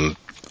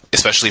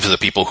 especially for the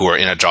people who are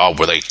in a job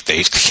where they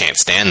can't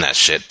stand that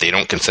shit. They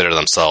don't consider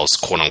themselves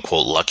quote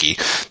unquote lucky.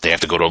 They have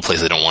to go to a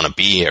place they don't want to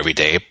be every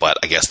day, but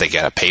I guess they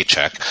get a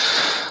paycheck.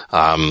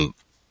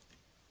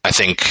 I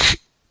think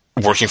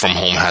working from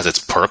home has its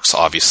perks,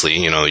 obviously.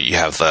 You know, you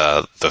have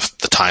the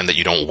time that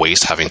you don't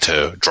waste having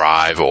to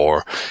drive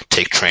or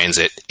take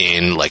transit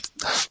in. Like,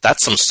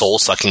 that's some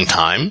soul-sucking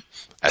time,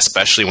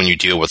 especially when you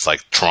deal with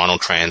like Toronto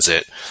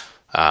Transit,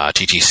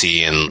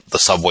 TTC, and the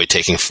subway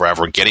taking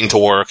forever getting to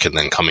work and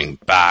then coming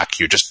back.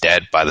 You're just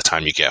dead by the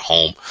time you get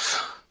home.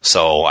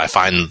 So I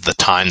find the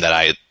time that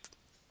I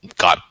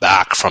got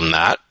back from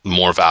that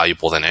more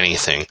valuable than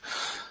anything.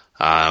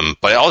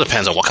 But it all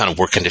depends on what kind of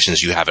work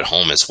conditions you have at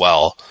home as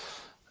well.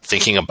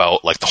 Thinking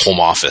about like the home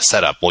office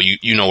setup. Well,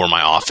 you know where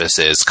my office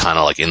is, kind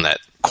of like in that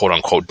quote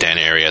unquote den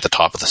area at the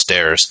top of the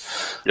stairs.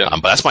 Yeah.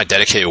 But that's my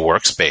dedicated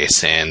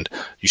workspace, and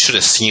you should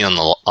have seen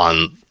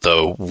on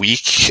the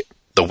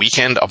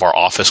weekend of our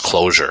office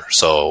closure.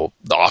 So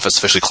the office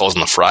officially closed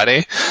on the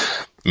Friday.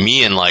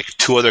 Me and like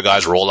two other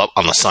guys rolled up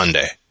on the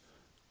Sunday.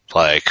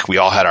 Like, we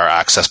all had our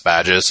access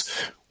badges.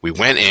 We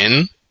went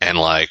in and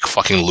like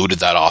fucking looted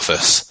that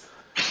office.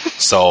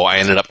 So I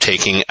ended up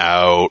taking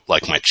out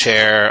like my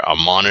chair, a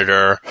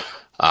monitor,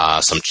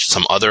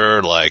 some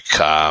other like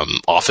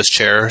office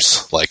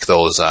chairs, like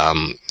those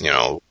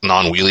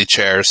non-wheelie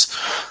chairs.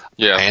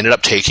 Yeah. I ended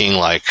up taking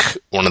like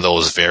one of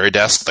those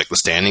Veridesk, like the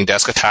standing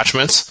desk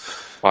attachments.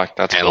 Fuck,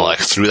 that's and cool. Like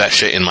threw that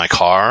shit in my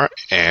car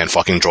and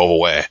fucking drove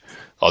away.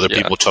 Other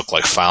people took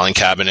like filing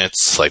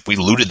cabinets. Like, we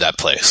looted that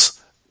place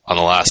on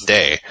the last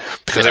day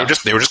because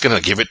they were just going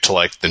to give it to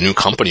like the new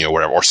company or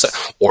whatever,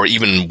 or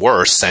even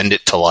worse, send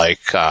it to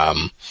like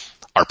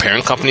our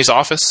parent company's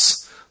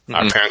office. Mm-hmm.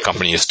 Our parent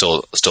company is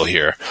still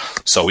here.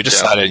 So we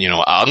decided,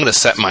 I'm going to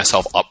set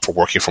myself up for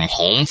working from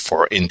home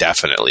for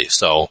indefinitely.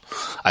 So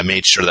I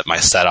made sure that my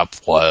setup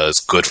was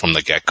good from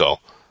the get-go.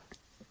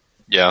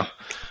 Yeah.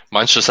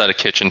 Mine's just at a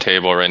kitchen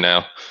table right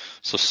now.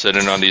 So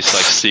sitting on these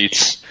like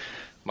seats,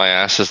 my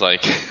ass is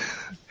like,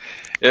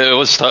 it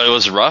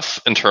was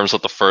rough in terms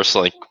of the first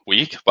like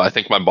week, but I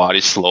think my body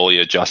slowly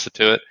adjusted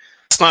to it.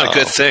 It's not a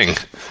good thing.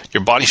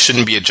 Your body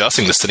shouldn't be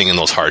adjusting to sitting in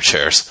those hard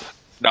chairs.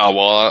 No,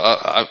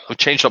 well, I've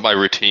changed up my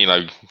routine.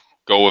 I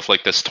go with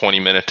like this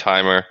 20-minute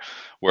timer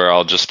where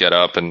I'll just get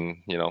up and,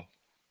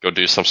 go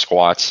do some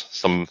squats,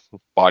 some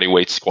body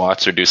weight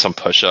squats, or do some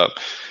push-up,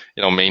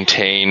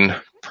 maintain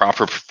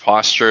proper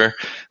posture.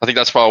 I think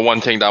that's probably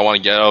one thing that I want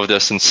to get out of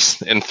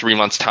this. In 3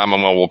 months' time,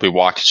 we'll be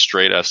walking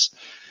straight as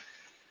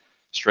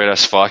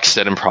fuck,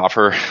 sitting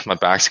proper. My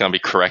back's gonna be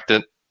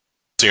corrected.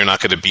 So you're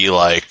not going to be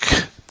like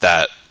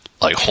that,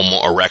 like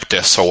Homo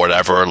erectus or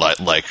whatever,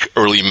 like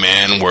early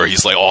man where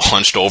he's like all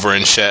hunched over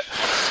and shit.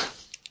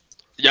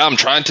 Yeah, I'm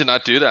trying to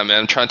not do that,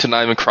 man. I'm trying to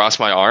not even cross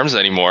my arms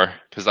anymore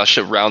because that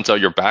shit rounds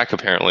out your back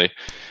apparently.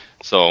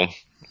 So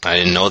I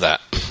didn't know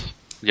that.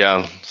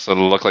 Yeah, so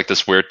to look like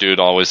this weird dude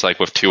always like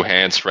with two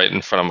hands right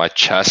in front of my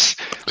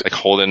chest, like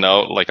holding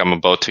out like I'm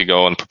about to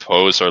go and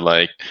propose or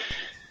like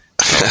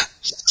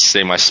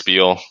say my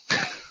spiel.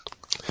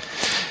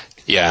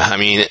 Yeah, I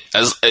mean,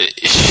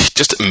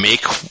 just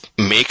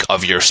make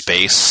of your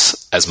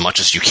space as much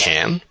as you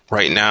can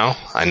right now.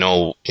 I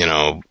know,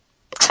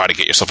 try to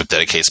get yourself a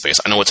dedicated space.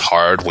 I know it's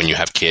hard when you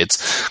have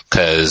kids,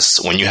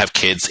 because when you have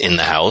kids in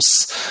the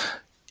house,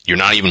 you're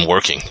not even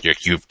working.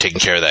 You've taken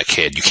care of that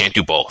kid. You can't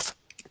do both.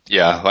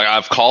 Yeah, like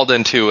I've called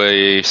into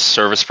a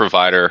service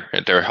provider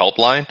at their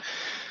helpline.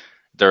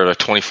 They're a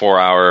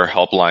 24-hour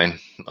helpline,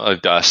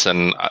 Gus,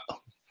 and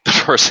the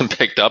person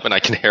picked up and I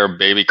can hear a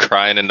baby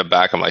crying in the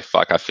back. I'm like,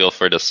 fuck, I feel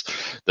for this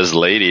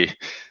lady.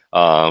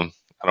 I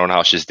don't know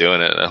how she's doing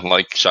it. I'm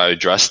like, should I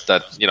address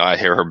that? I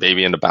hear her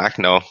baby in the back.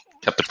 No,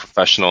 kept it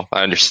professional.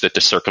 I understood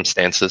the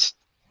circumstances.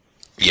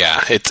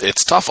 Yeah,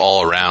 it's tough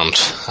all around.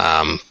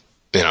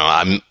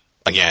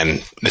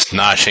 Again, it's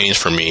not a change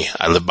for me.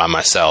 I live by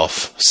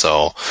myself,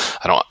 so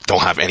I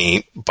don't have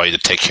anybody to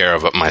take care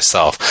of but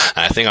myself.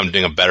 And I think I'm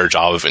doing a better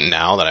job of it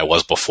now than I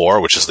was before,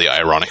 which is the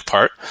ironic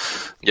part.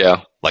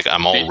 Yeah. Like,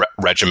 I'm all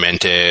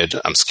regimented.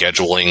 I'm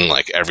scheduling,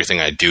 like, everything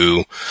I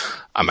do.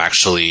 I'm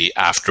actually,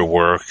 after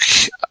work,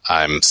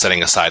 I'm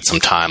setting aside some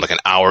time, like an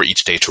hour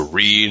each day to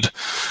read.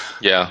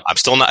 Yeah. I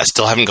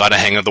still haven't got a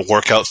hang of the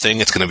workout thing.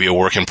 It's going to be a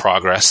work in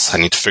progress. I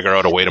need to figure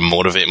out a way to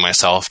motivate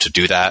myself to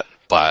do that.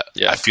 But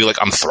yeah. I feel like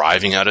I'm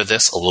thriving out of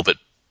this a little bit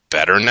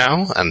better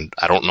now. And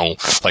I don't know,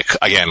 like,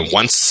 again,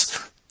 once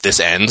this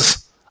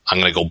ends, I'm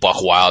going to go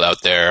buck wild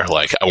out there.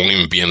 Like, I won't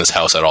even be in this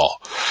house at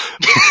all.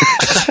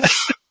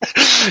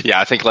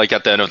 Yeah, I think, like,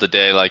 at the end of the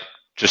day, like,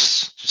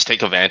 just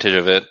take advantage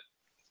of it.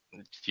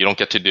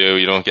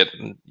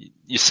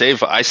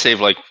 I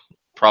save like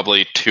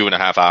probably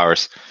 2.5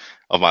 hours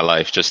of my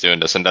life just doing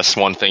this. And that's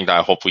one thing that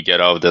I hope we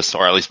get out of this,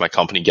 or at least my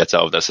company gets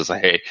out of this, is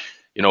like, hey,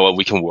 you know what,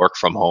 we can work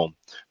from home.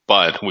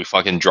 But we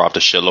fucking dropped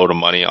a shitload of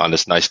money on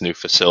this nice new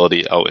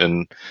facility out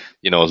in,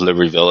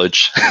 Liberty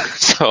Village.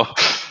 So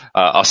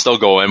I'll still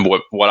go in.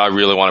 But what I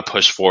really want to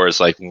push for is,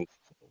 like,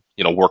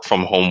 work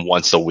from home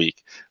once a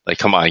week. Like,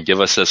 come on,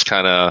 give us this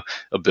kind of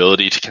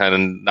ability to kind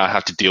of not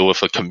have to deal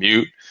with a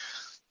commute.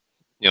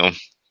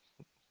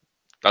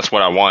 That's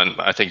what I want.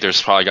 I think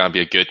there's probably going to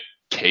be a good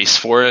case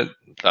for it.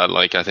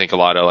 Like, I think a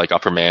lot of, like,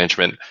 upper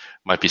management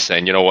might be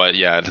saying, you know what,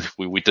 yeah,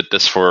 we did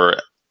this for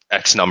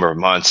X number of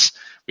months.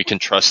 We can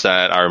trust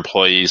that our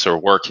employees are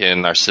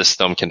working, our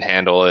system can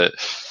handle it.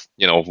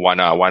 Why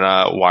not?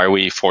 Why are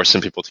we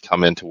forcing people to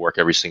come in to work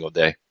every single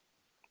day?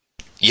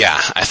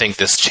 Yeah, I think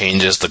this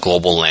changes the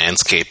global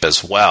landscape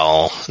as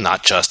well,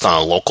 not just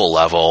on a local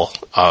level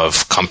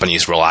of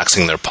companies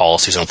relaxing their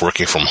policies and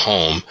working from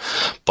home,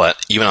 but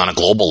even on a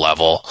global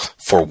level.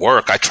 For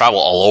work, I travel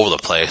all over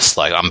the place.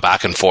 Like, I'm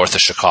back and forth to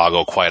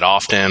Chicago quite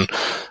often.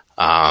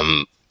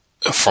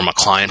 From a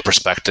client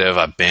perspective,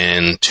 I've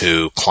been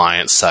to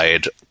client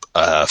side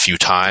a few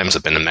times.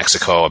 I've been to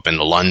Mexico. I've been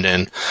to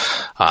London.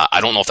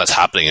 I don't know if that's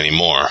happening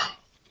anymore.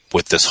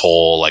 With this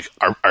whole, like,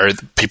 are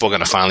people going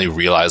to finally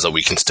realize that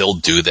we can still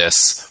do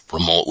this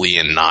remotely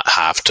and not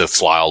have to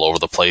fly all over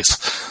the place?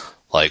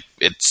 Like,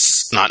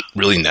 it's not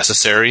really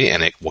necessary,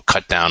 and it will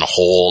cut down a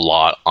whole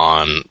lot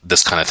on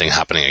this kind of thing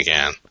happening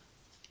again.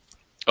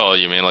 Oh,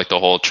 you mean like the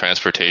whole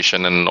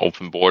transportation and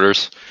open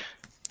borders?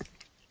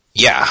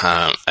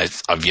 Yeah,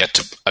 I've yet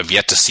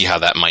to see how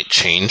that might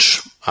change.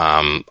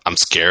 I'm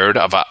scared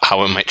about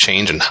how it might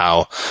change and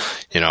how,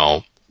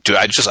 dude,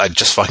 I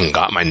just fucking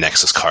got my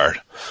Nexus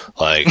card.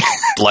 Like,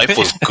 life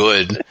was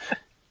good.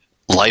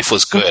 Life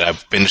was good.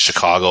 I've been to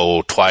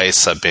Chicago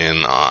twice. I've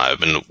been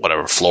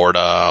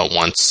Florida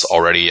once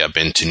already. I've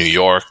been to New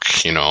York,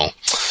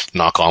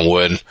 knock on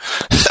wood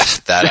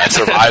that I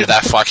survived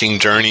that fucking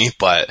journey.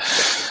 But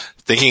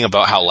thinking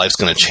about how life's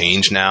going to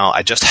change now,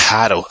 I just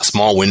had a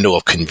small window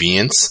of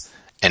convenience.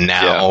 And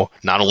now,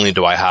 Not only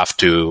do I have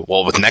to,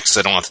 with Nexus,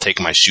 I don't have to take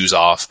my shoes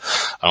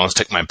off. I don't have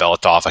to take my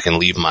belt off. I can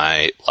leave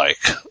my, like,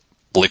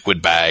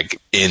 liquid bag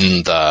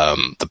in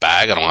the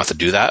bag. I don't have to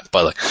do that.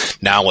 But, like,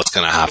 now what's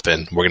going to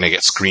happen? We're going to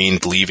get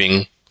screened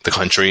leaving the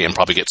country and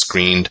probably get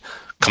screened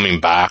coming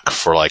back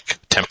for, like,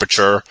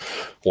 temperature,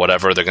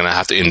 whatever. They're going to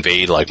have to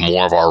invade, like,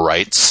 more of our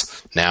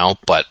rights now.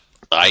 But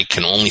I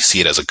can only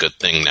see it as a good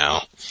thing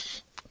now,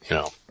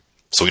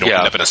 so we don't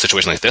end up in a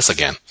situation like this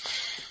again.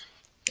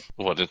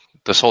 Well,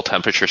 this whole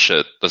temperature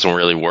shit doesn't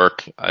really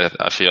work,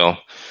 I feel.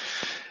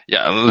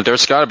 Yeah,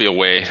 there's got to be a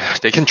way.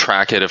 They can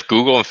track it. If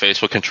Google and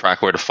Facebook can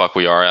track where the fuck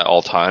we are at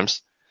all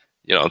times,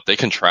 they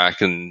can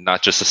track, and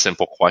not just a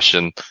simple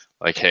question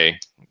like, hey,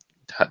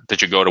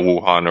 did you go to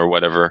Wuhan or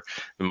whatever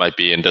it might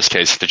be. In this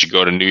case, did you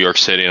go to New York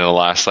City in the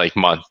last, like,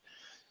 month?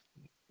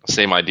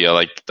 Same idea.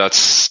 Like,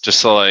 that's just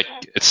so, like,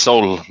 it's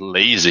so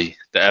lazy.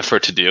 The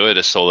effort to do it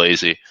is so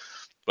lazy.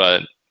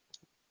 But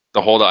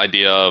the whole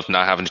idea of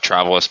not having to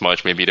travel as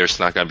much, maybe there's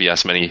not going to be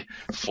as many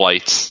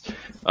flights.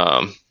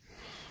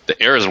 The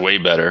air is way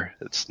better.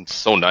 It's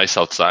so nice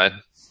outside.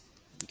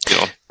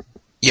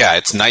 Yeah,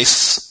 it's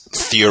nice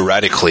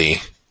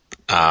theoretically.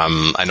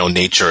 I know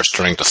nature is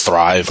starting to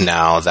thrive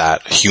now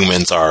that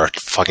humans are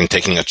fucking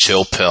taking a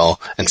chill pill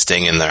and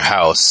staying in their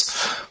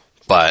house.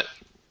 But,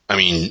 I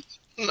mean,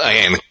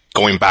 again,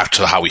 going back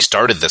to how we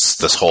started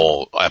this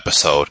whole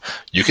episode,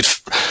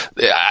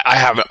 I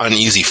have an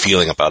uneasy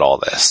feeling about all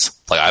this.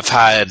 Like, I've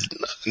had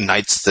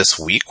nights this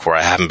week where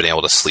I haven't been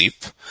able to sleep,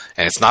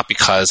 and it's not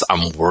because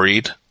I'm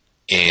worried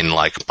in,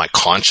 like, my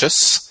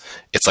conscious.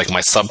 It's like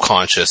my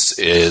subconscious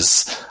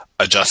is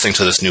adjusting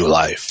to this new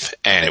life,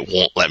 and it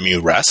won't let me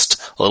rest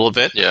a little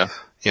bit. Yeah.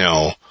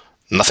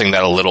 Nothing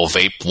that a little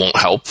vape won't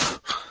help.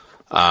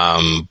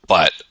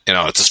 But,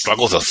 it's a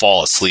struggle to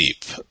fall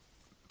asleep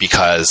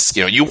because,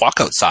 you walk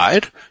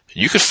outside,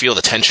 you could feel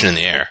the tension in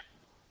the air.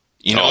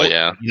 You know, Oh,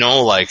 yeah. you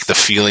know, like the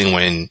feeling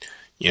when,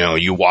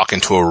 you walk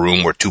into a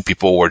room where two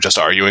people were just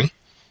arguing.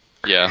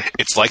 Yeah.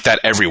 It's like that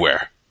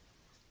everywhere.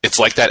 It's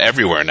like that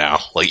everywhere now.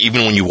 Like,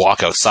 even when you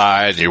walk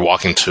outside, you're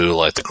walking to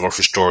like the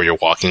grocery store, you're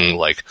walking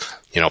like,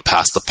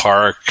 past the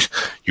park,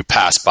 you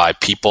pass by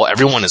people,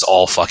 everyone is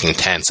all fucking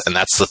tense. And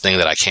that's the thing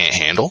that I can't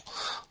handle.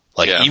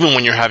 Like, even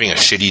when you're having a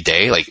shitty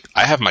day, like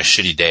I have my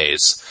shitty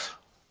days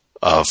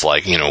of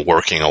like,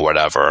 working or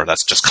whatever. That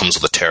just comes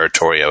with the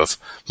territory of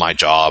my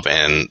job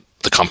and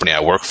the company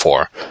I work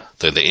for,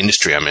 the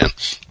industry I'm in.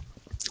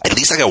 At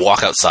least I can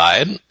walk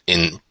outside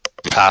in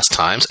past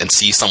times and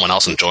see someone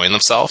else enjoying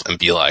themselves and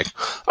be like,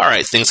 all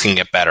right, things can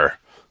get better.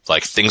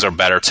 Like, things are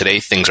better today,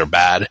 things are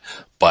bad,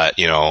 but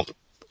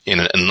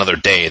in another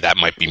day, that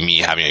might be me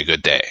having a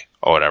good day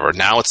or whatever.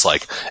 Now it's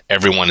like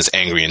everyone is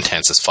angry and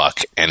tense as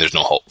fuck and there's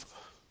no hope.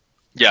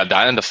 Yeah,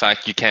 that and the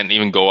fact you can't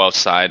even go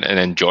outside and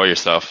enjoy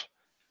yourself.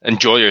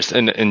 Enjoy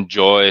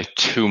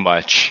too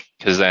much,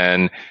 because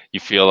then you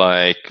feel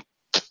like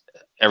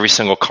every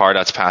single car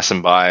that's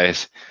passing by,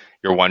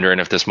 you're wondering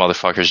if this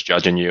motherfucker's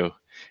judging you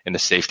in the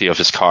safety of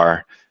his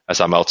car as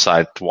I'm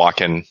outside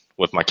walking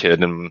with my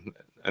kid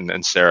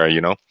and Sarah,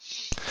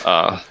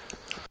 Yeah,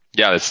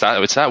 it's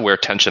that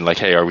weird tension. Like,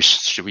 hey,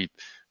 should we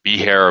be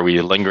here? Are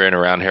we lingering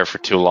around here for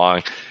too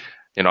long?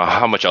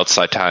 How much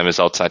outside time is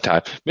outside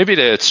time? Maybe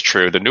it's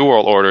true. The New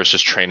World Order is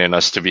just training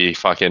us to be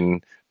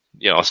fucking,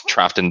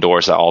 trapped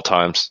indoors at all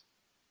times.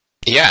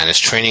 Yeah, and it's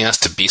training us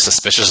to be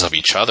suspicious of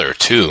each other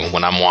too.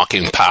 When I'm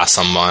walking past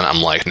someone,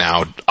 I'm like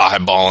now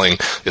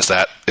eyeballing, is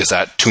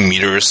that 2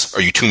 meters?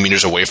 Are you 2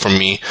 meters away from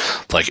me?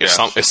 Like,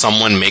 if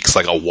someone makes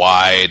like a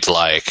wide,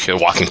 like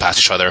walking past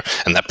each other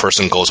and that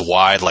person goes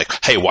wide, like,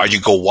 hey, why'd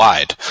you go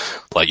wide?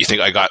 Like, you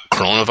think I got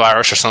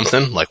coronavirus or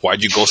something? Like,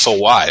 why'd you go so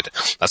wide?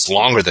 That's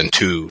longer than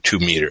 2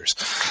 meters.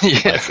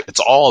 Yeah. Like,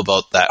 it's all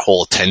about that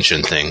whole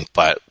attention thing,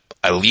 but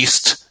at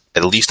least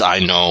I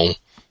know,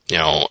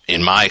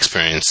 in my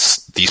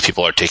experience, these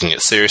people are taking it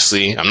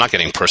seriously. I'm not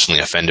getting personally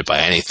offended by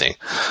anything.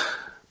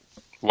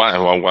 Why?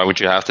 Well, why would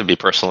you have to be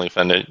personally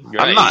offended?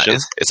 I'm not.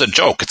 It's a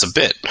joke. It's a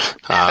bit.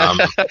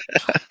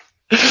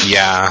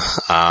 Yeah,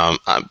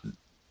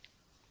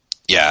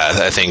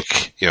 I think,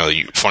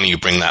 funny you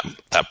bring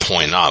that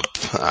point up.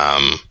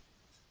 I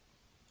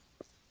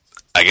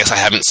guess I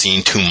haven't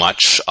seen too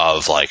much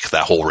of like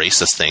that whole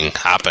racist thing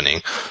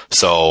happening.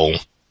 So,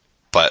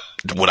 but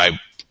would I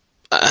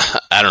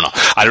don't know.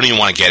 I don't even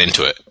want to get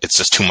into it. It's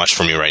just too much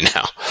for me right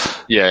now.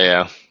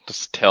 Yeah.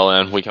 Just tail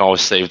end. We can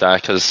always save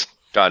that because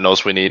God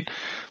knows we need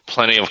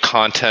plenty of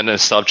content and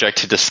subject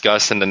to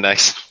discuss in the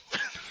next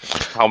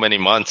how many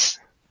months.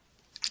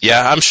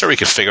 Yeah, I'm sure we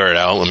could figure it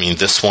out. I mean,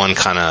 this one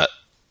kind of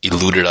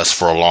eluded us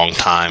for a long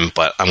time,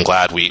 but I'm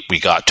glad we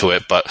got to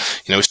it. But,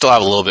 we still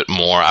have a little bit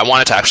more. I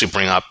wanted to actually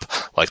bring up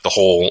like the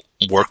whole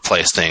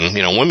workplace thing.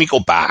 When we go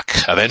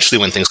back,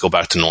 eventually when things go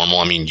back to normal,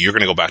 I mean, you're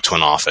going to go back to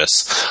an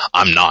office.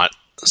 I'm not.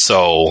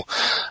 So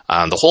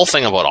the whole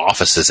thing about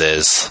offices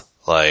is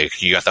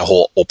like you got the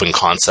whole open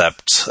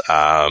concept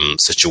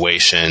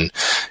situation.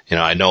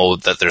 I know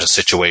that there's a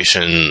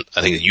situation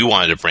I think that you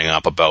wanted to bring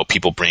up about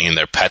people bringing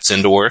their pets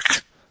into work.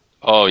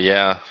 Oh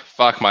yeah,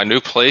 fuck! My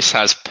new place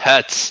has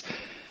pets,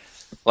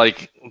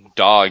 like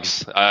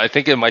dogs. I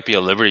think it might be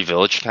a Liberty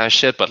Village kind of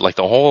shit, but like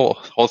the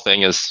whole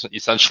thing is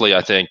essentially,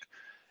 I think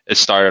it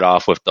started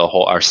off with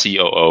our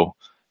COO.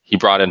 He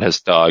brought in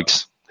his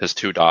dogs, his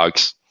 2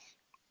 dogs,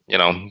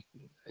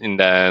 and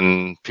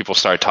then people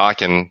started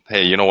talking,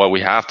 hey, you know what?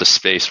 We have the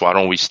space. Why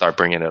don't we start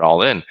bringing it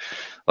all in?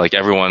 Like,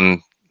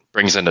 everyone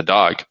brings in a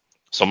dog.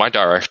 So my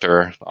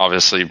director,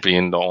 obviously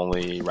being the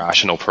only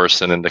rational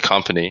person in the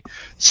company,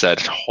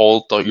 said,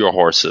 hold your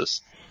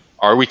horses.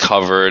 Are we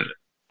covered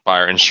by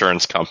our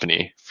insurance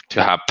company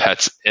to have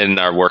pets in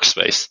our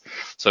workspace?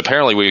 So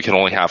apparently we can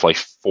only have like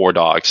 4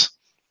 dogs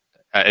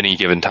at any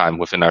given time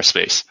within our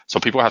space.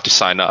 So people have to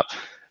sign up.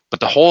 But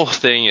the whole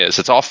thing is,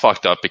 it's all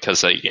fucked up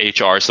because like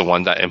HR is the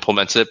one that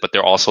implements it, but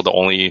they're also the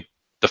only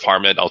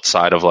department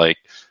outside of like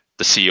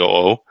the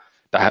COO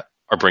that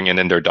are bringing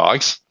in their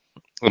dogs.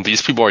 And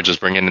these people are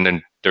just bringing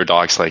in their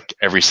dogs like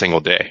every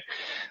single day.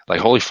 Like,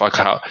 holy fuck,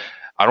 how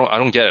I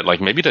don't get it. Like,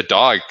 maybe the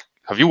dog.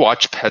 Have you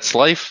watched Pets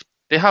Life?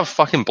 They have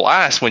fucking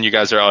blast when you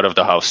guys are out of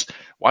the house.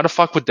 Why the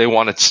fuck would they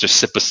want to just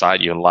sit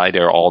beside you and lie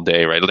there all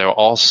day, right? They're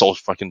all so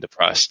fucking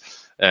depressed.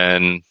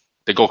 And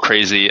they go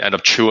crazy, end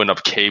up chewing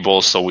up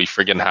cables, so we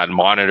friggin' had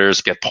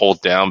monitors get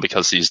pulled down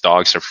because these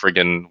dogs are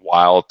friggin'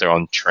 wild, they're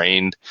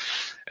untrained.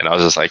 And I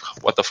was just like,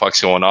 what the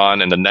fuck's going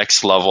on? And the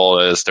next level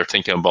is they're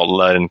thinking about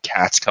letting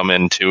cats come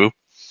in too.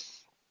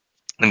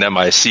 And then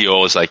my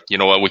CEO is like, you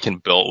know what, we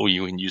can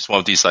use one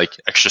of these like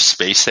extra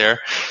space there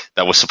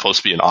that was supposed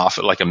to be an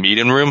office, like a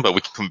meeting room, but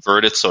we can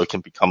convert it so it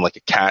can become like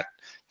a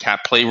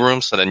cat play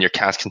room, so then your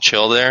cats can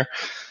chill there.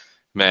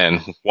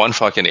 Man, one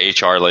fucking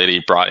HR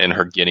lady brought in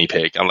her guinea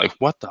pig. I'm like,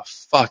 what the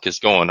fuck is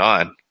going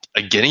on?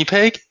 A guinea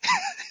pig?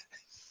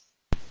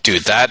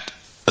 Dude, that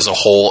is a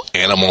whole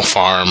animal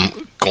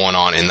farm going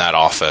on in that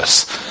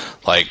office.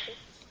 Like,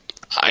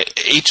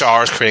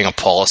 HR is creating a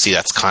policy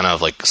that's kind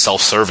of like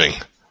self-serving.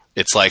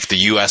 It's like the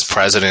U.S.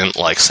 president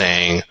like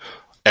saying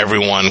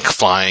everyone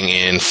flying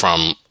in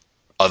from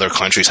other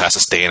countries has to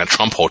stay in a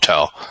Trump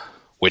hotel,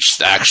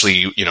 which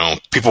actually,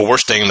 people were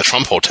staying in the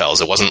Trump hotels.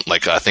 It wasn't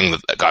like a thing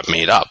that got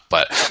made up,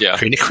 but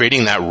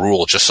creating that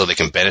rule just so they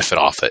can benefit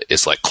off it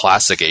is like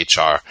classic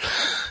HR.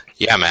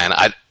 Yeah, man.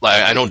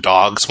 I know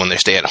dogs when they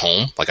stay at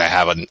home. Like I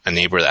have a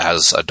neighbor that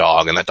has a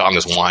dog, and that dog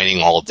is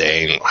whining all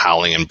day and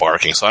howling and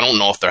barking. So I don't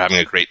know if they're having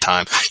a great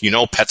time.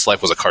 Pet's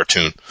Life was a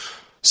cartoon.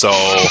 So,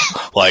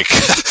 like,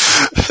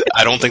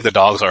 I don't think the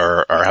dogs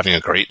are having a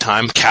great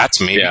time.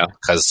 Cats, maybe,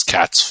 because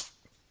cats,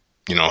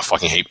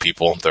 fucking hate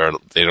people. They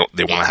want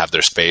to have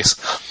their space.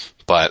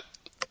 But,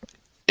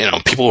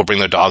 people will bring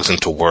their dogs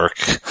into work.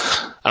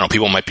 I don't know,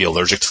 people might be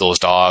allergic to those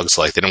dogs.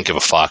 Like, they don't give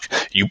a fuck.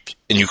 You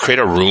create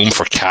a room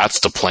for cats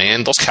to play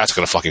in, those cats are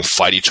going to fucking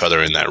fight each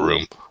other in that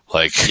room.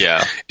 Like,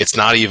 it's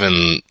not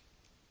even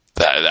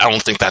that. I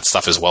don't think that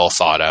stuff is well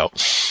thought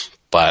out.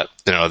 But,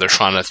 they're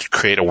trying to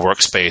create a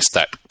workspace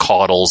that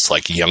coddles,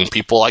 like, young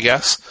people, I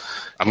guess.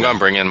 I'm going to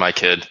bring in my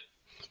kid.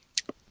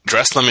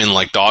 Dress them in,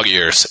 like, dog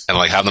ears and,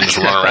 like, have them just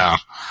run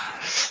around.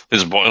 He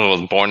was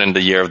born in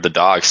the year of the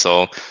dog,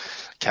 so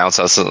counts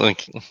as,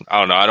 like, I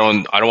don't know.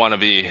 I don't want to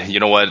be, you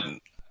know what?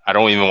 I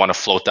don't even want to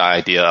float the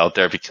idea out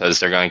there because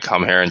they're going to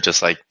come here and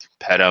just, like,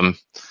 pet him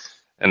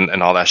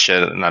and all that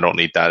shit, and I don't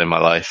need that in my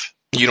life.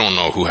 You don't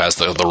know who has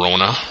the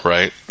Rona,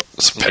 right?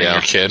 It's petting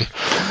your kid.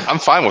 I'm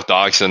fine with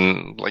dogs,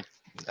 and, like,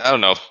 I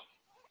don't know.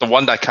 The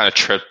one that kind of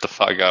tripped the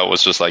fuck out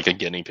was just like a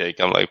guinea pig.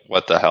 I'm like,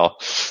 what the hell?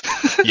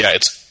 Yeah,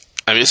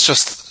 it's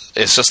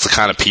just the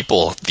kind of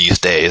people these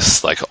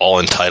days, like all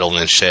entitled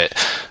and shit,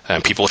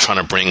 and people trying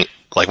to bring,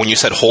 like when you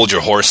said hold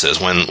your horses,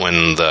 when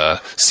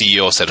the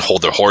CEO said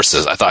hold their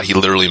horses, I thought he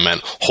literally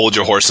meant hold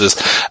your horses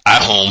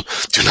at home.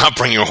 Do not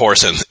bring your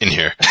horse in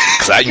here,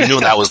 because you knew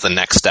that was the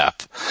next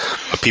step.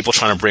 But people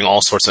trying to bring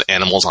all sorts of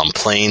animals on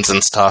planes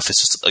and stuff,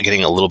 it's just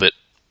getting a little bit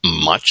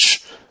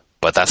much.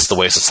 But that's the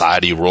way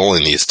society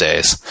rolling these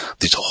days.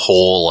 These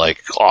whole,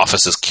 like,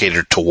 offices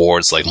catered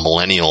towards, like,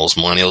 millennials.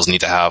 Millennials need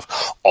to have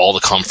all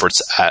the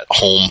comforts at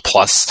home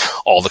plus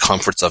all the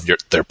comforts of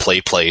their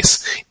play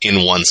place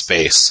in one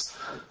space.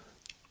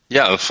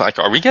 Yeah, it's like,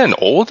 are we getting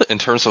old in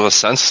terms of a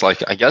sense?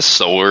 Like, I guess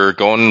so. We're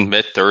going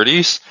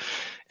mid-30s.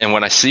 And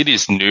when I see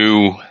these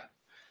new,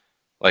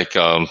 like,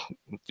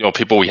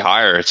 people we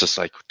hire, it's just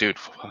like, dude,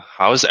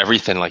 how is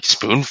everything, like,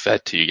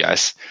 spoon-fed to you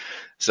guys?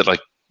 Is it, like,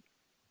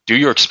 do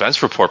your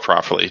expense report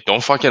properly.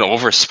 Don't fucking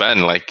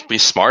overspend. Like, be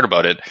smart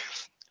about it.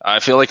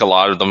 I feel like a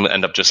lot of them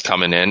end up just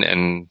coming in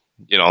and,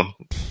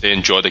 they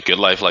enjoy the good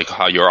life, like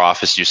how your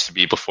office used to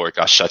be before it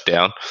got shut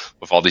down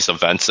with all these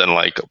events and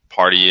like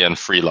party and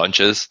free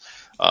lunches.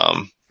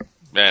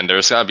 Man,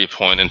 there's gotta be a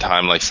point in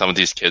time, like some of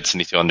these kids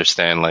need to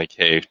understand, like,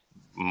 hey,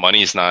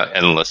 money's not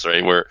endless,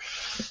 right? We're,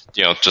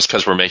 just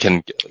because we're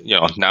making,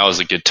 now is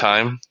a good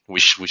time. We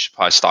should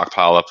probably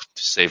stockpile up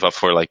to save up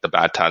for like the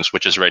bad times,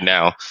 which is right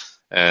now.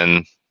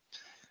 And,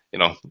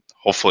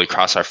 hopefully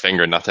cross our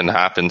finger, nothing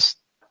happens.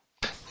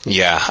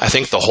 Yeah, I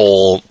think this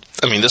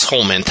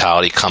whole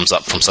mentality comes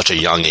up from such a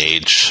young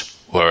age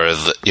where,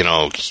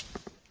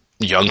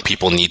 young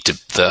people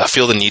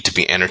feel the need to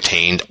be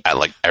entertained at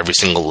like every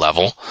single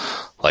level.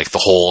 Like the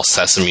whole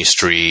Sesame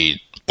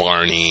Street,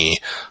 Barney,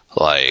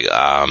 like,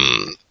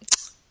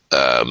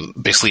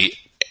 basically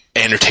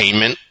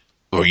entertainment,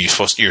 where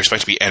you're expected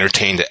to be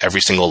entertained at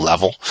every single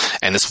level,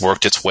 and it's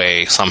worked its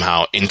way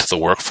somehow into the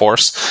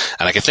workforce.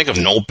 And I can think of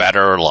no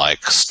better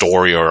like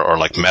story or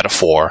like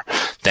metaphor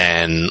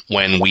than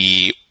when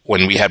we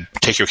had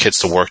Take Your Kids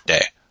to Work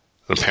Day.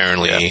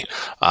 Apparently,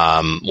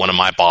 one of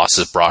my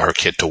bosses brought her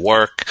kid to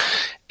work,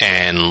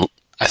 and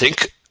I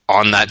think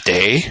on that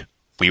day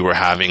we were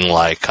having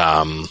like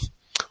what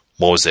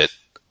was it?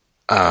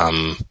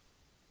 I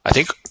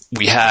think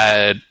we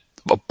had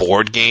a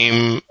board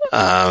game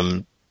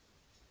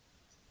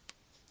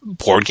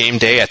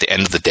day at the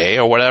end of the day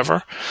or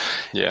whatever.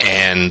 Yeah.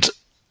 And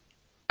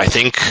I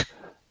think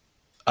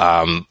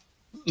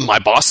my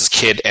boss's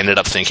kid ended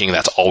up thinking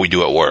that's all we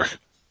do at work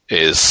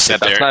is sit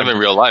there. That's not even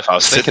real life. I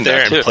was thinking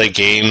there that and play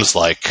games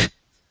like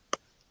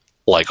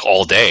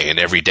all day and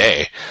every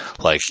day.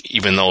 Like,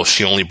 even though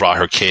she only brought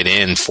her kid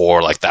in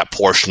for like that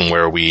portion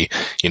where we,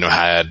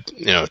 had,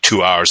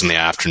 2 hours in the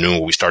afternoon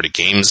where we started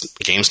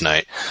games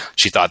night,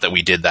 she thought that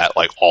we did that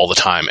like all the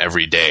time,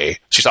 every day.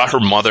 She thought her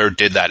mother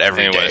did that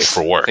every day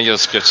for work. I think it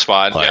was a good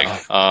spot. Like,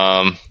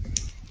 I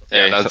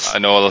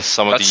know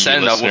some of the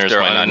listeners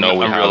might not know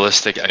we have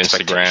unrealistic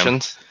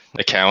Instagram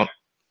account.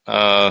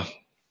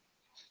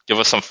 Give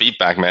us some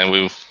feedback, man.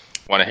 We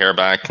want to hear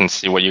back and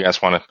see what you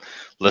guys want to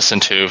listen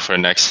to for the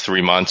next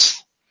 3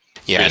 months.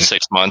 3 to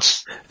 6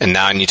 months. And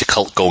now I need to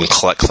go and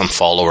collect some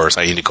followers.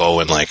 I need to go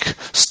and like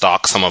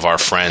stalk some of our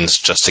friends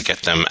just to get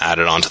them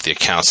added onto the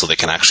account so they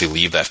can actually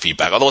leave that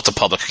feedback. Although it's a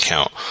public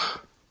account.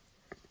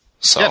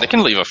 So yeah, they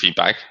can leave a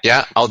feedback.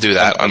 Yeah, I'll do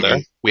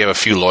that. We have a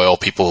few loyal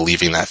people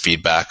leaving that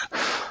feedback.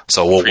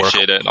 So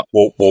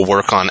we'll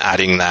work on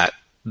adding that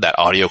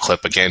audio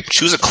clip again.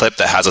 Choose a clip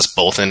that has us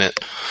both in it.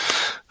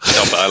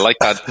 No, but I like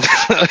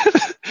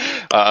that.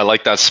 I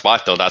like that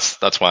spot though. That's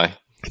why.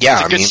 Yeah,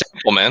 It's a good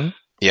sample, man.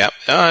 Yeah,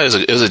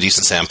 it was a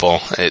decent sample.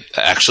 It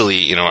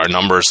actually, our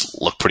numbers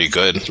look pretty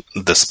good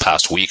this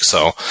past week.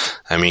 So,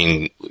 I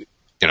mean, we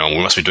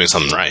must be doing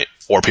something right,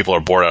 or people are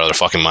bored out of their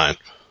fucking mind.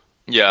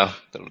 Yeah,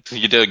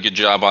 you did a good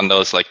job on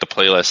those, like the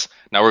playlist.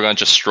 Now we're gonna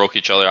just stroke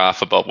each other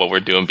off about what we're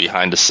doing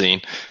behind the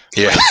scene.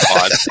 Yeah.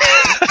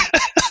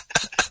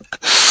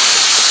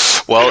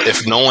 Well,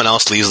 if no one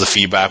else leaves the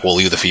feedback, we'll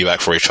leave the feedback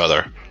for each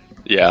other.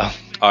 Yeah.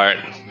 All right.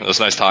 It was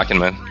nice talking,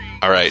 man.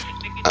 All right.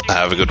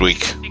 Have a good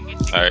week.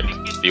 All right.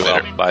 Be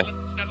well. Bye.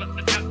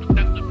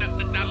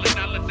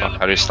 Fuck,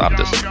 how do you stop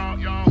this?